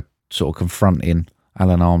by sort of confronting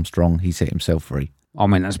Alan Armstrong, he set himself free. I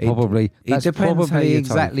mean, that's probably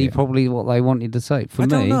exactly what they wanted to say. I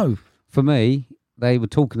don't know. For me, they were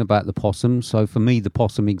talking about the possum, so for me, the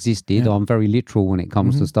possum existed. Yeah. I'm very literal when it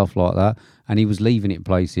comes to stuff like that. And he was leaving it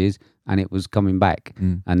places, and it was coming back,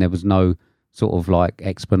 and there was no sort of like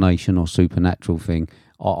explanation or supernatural thing.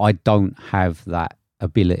 I don't have that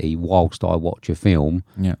ability whilst I watch a film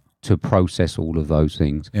to process all of those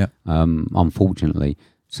things. Yeah. Unfortunately.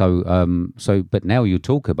 So, but now you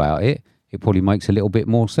talk about it, it probably makes a little bit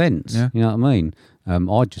more sense. Yeah. You know what I mean?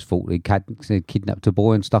 I just thought they kidnapped a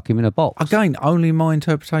boy and stuck him in a box. Again, only my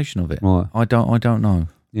interpretation of it. Right. I don't know.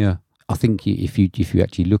 Yeah. I think if you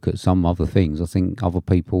actually look at some other things, I think other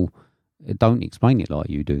people don't explain it like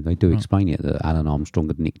you do. They do explain it that Alan Armstrong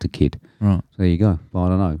had nicked a kid. Right. So there you go. But I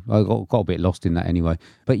don't know. I got a bit lost in that anyway.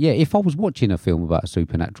 But yeah, if I was watching a film about a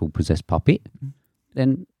supernatural possessed puppet,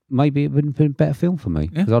 then maybe it would have been a better film for me,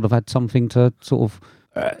 because I'd have had something to sort of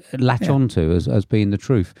latch onto as being the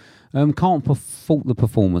truth. Can't fault the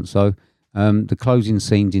performance though. The closing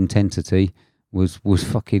scene's intensity was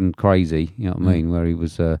fucking crazy. You know what I mean? Where he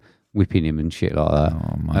was whipping him and shit like that.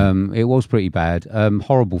 Oh, it was pretty bad.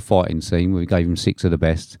 Horrible fighting scene where he gave him 6 of the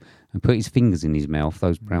best and put his fingers in his mouth.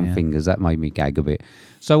 Those brown fingers, that made me gag a bit.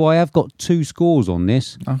 So I have got 2 scores on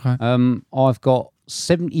this. Okay. I've got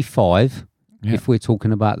 75. Yeah. If we're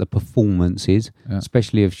talking about the performances,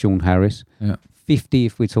 especially of Sean Harris. Yeah. 50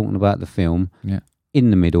 if we're talking about the film. Yeah.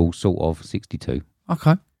 In the middle, sort of 62.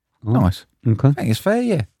 Okay. Nice. Okay. I think it's fair,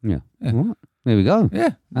 yeah. Yeah. All right. There we go.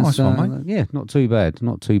 Yeah. Nice one, mate. Yeah, not too bad.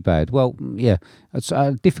 Not too bad. Well, yeah, it's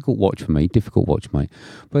a difficult watch for me. Difficult watch, mate.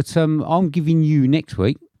 But I'm giving you next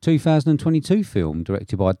week 2022 film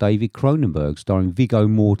directed by David Cronenberg, starring Viggo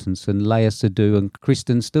Mortensen, Léa Seydoux and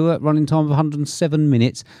Kristen Stewart, running time of 107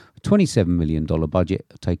 minutes, $27 million budget,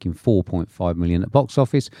 taking $4.5 million at box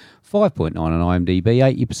office, 5.9 on IMDb,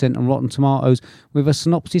 80% on Rotten Tomatoes, with a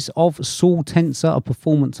synopsis of Saul Tenser, a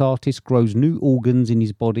performance artist, grows new organs in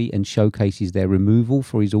his body and showcases their removal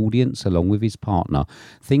for his audience along with his partner.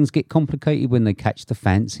 Things get complicated when they catch the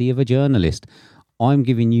fancy of a journalist. I'm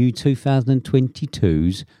giving you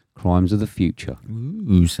 2022's Crimes of the Future.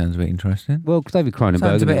 Ooh, sounds a bit interesting. Well, David Cronenberg.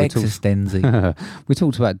 Sounds a bit we talked- existenzy. we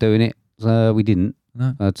talked about doing it. We didn't.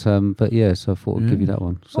 No. But yeah, so I thought I'd give you that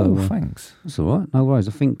one. So Thanks. that's all right. No worries.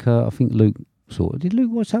 I think Luke sort of did.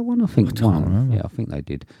 Luke watch that one? I think I can't one. remember. Yeah, I think they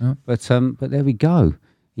did. Yeah. But there we go.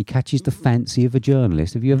 He catches the fancy of a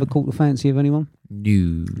journalist. Have you ever caught the fancy of anyone?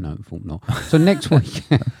 No. No, I thought not. So next week,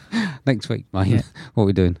 mate. Yeah. What are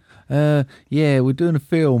we doing? Yeah, we're doing a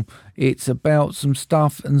film. It's about some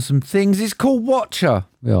stuff and some things. It's called Watcher.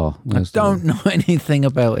 We are. I don't know anything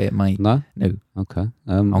about it, mate. No. No. Okay.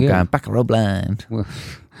 I'm going Baccarat Blind.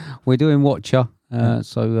 We're doing Watcher.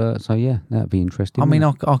 So yeah, that'd be interesting. I mean,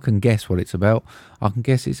 wouldn't I can guess what it's about. I can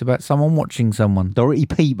guess it's about someone watching someone. it? Dorothy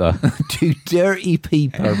Peeper. Two dirty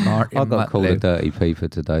people, Martin. I got called a Matlew. dirty Peeper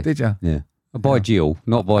today. Did you? Yeah. By Jill,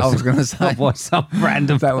 not by. I was going to say. Not by some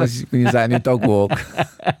random. That was when you was out on your dog walk.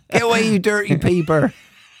 Get away, you dirty peeper.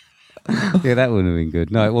 Yeah, that wouldn't have been good.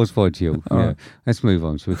 No, it was by Jill. All Yeah. right. Let's move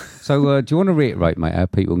on. So, do you want to reiterate, mate, how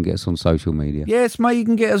people can get us on social media? Yes, mate, you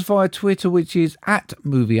can get us via Twitter, which is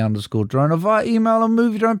 @movie_drone, or via email on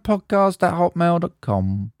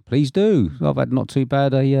moviedronepodcast@hotmail.com. Please do. I've had not too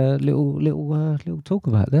bad a little talk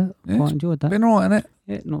about that. Yeah, Quite enjoyed that. Been all right, innit?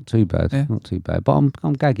 Yeah, not too bad. Yeah. Not too bad. But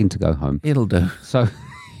I'm gagging to go home. It'll do. So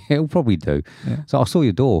it'll probably do. Yeah. So I saw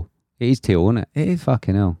your door. It is teal, isn't it? It is.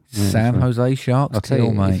 Fucking hell. Yeah, San that's right. Jose Sharks I'll tell teal,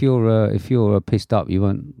 you, mate. if you're pissed up, you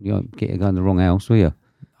won't get to go in the wrong house, will you?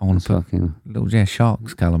 I want It's to put fucking. little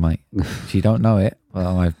sharks colour, mate. She don't know it, but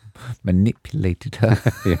I've manipulated her.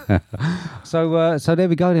 Yeah. So there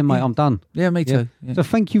we go then, mate. I'm done. Yeah, me too. Yeah. So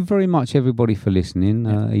thank you very much, everybody, for listening.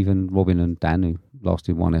 Even Robin and Dan, who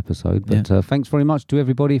lasted one episode. But thanks very much to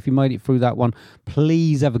everybody if you made it through that one.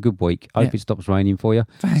 Please have a good week. Hope it stops raining for you.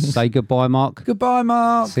 Thanks. Say goodbye, Mark. Goodbye,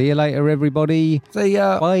 Mark. See you later, everybody. See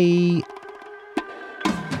ya. Bye.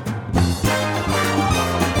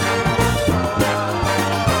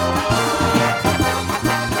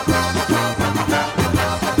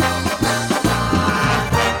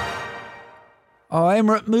 Oh,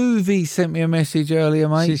 Emirate Movie sent me a message earlier,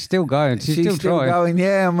 mate. She's still going. She's still trying. going.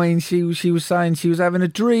 Yeah, I mean, she was saying she was having a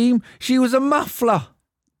dream. She was a muffler.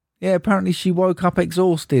 Yeah, apparently she woke up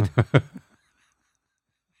exhausted.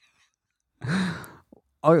 I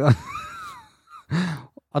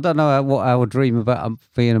don't know what our dream about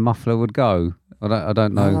being a muffler would go. I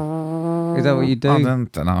don't know. Is that what you do? I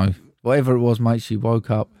don't know. Whatever it was, mate, she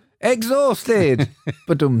woke up exhausted.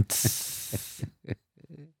 Ba-dum.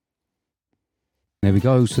 There we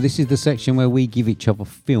go. So this is the section where we give each other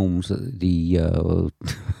films that the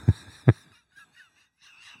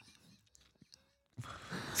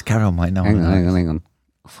Let's carry on, mate. No, hang on.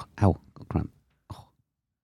 Ow.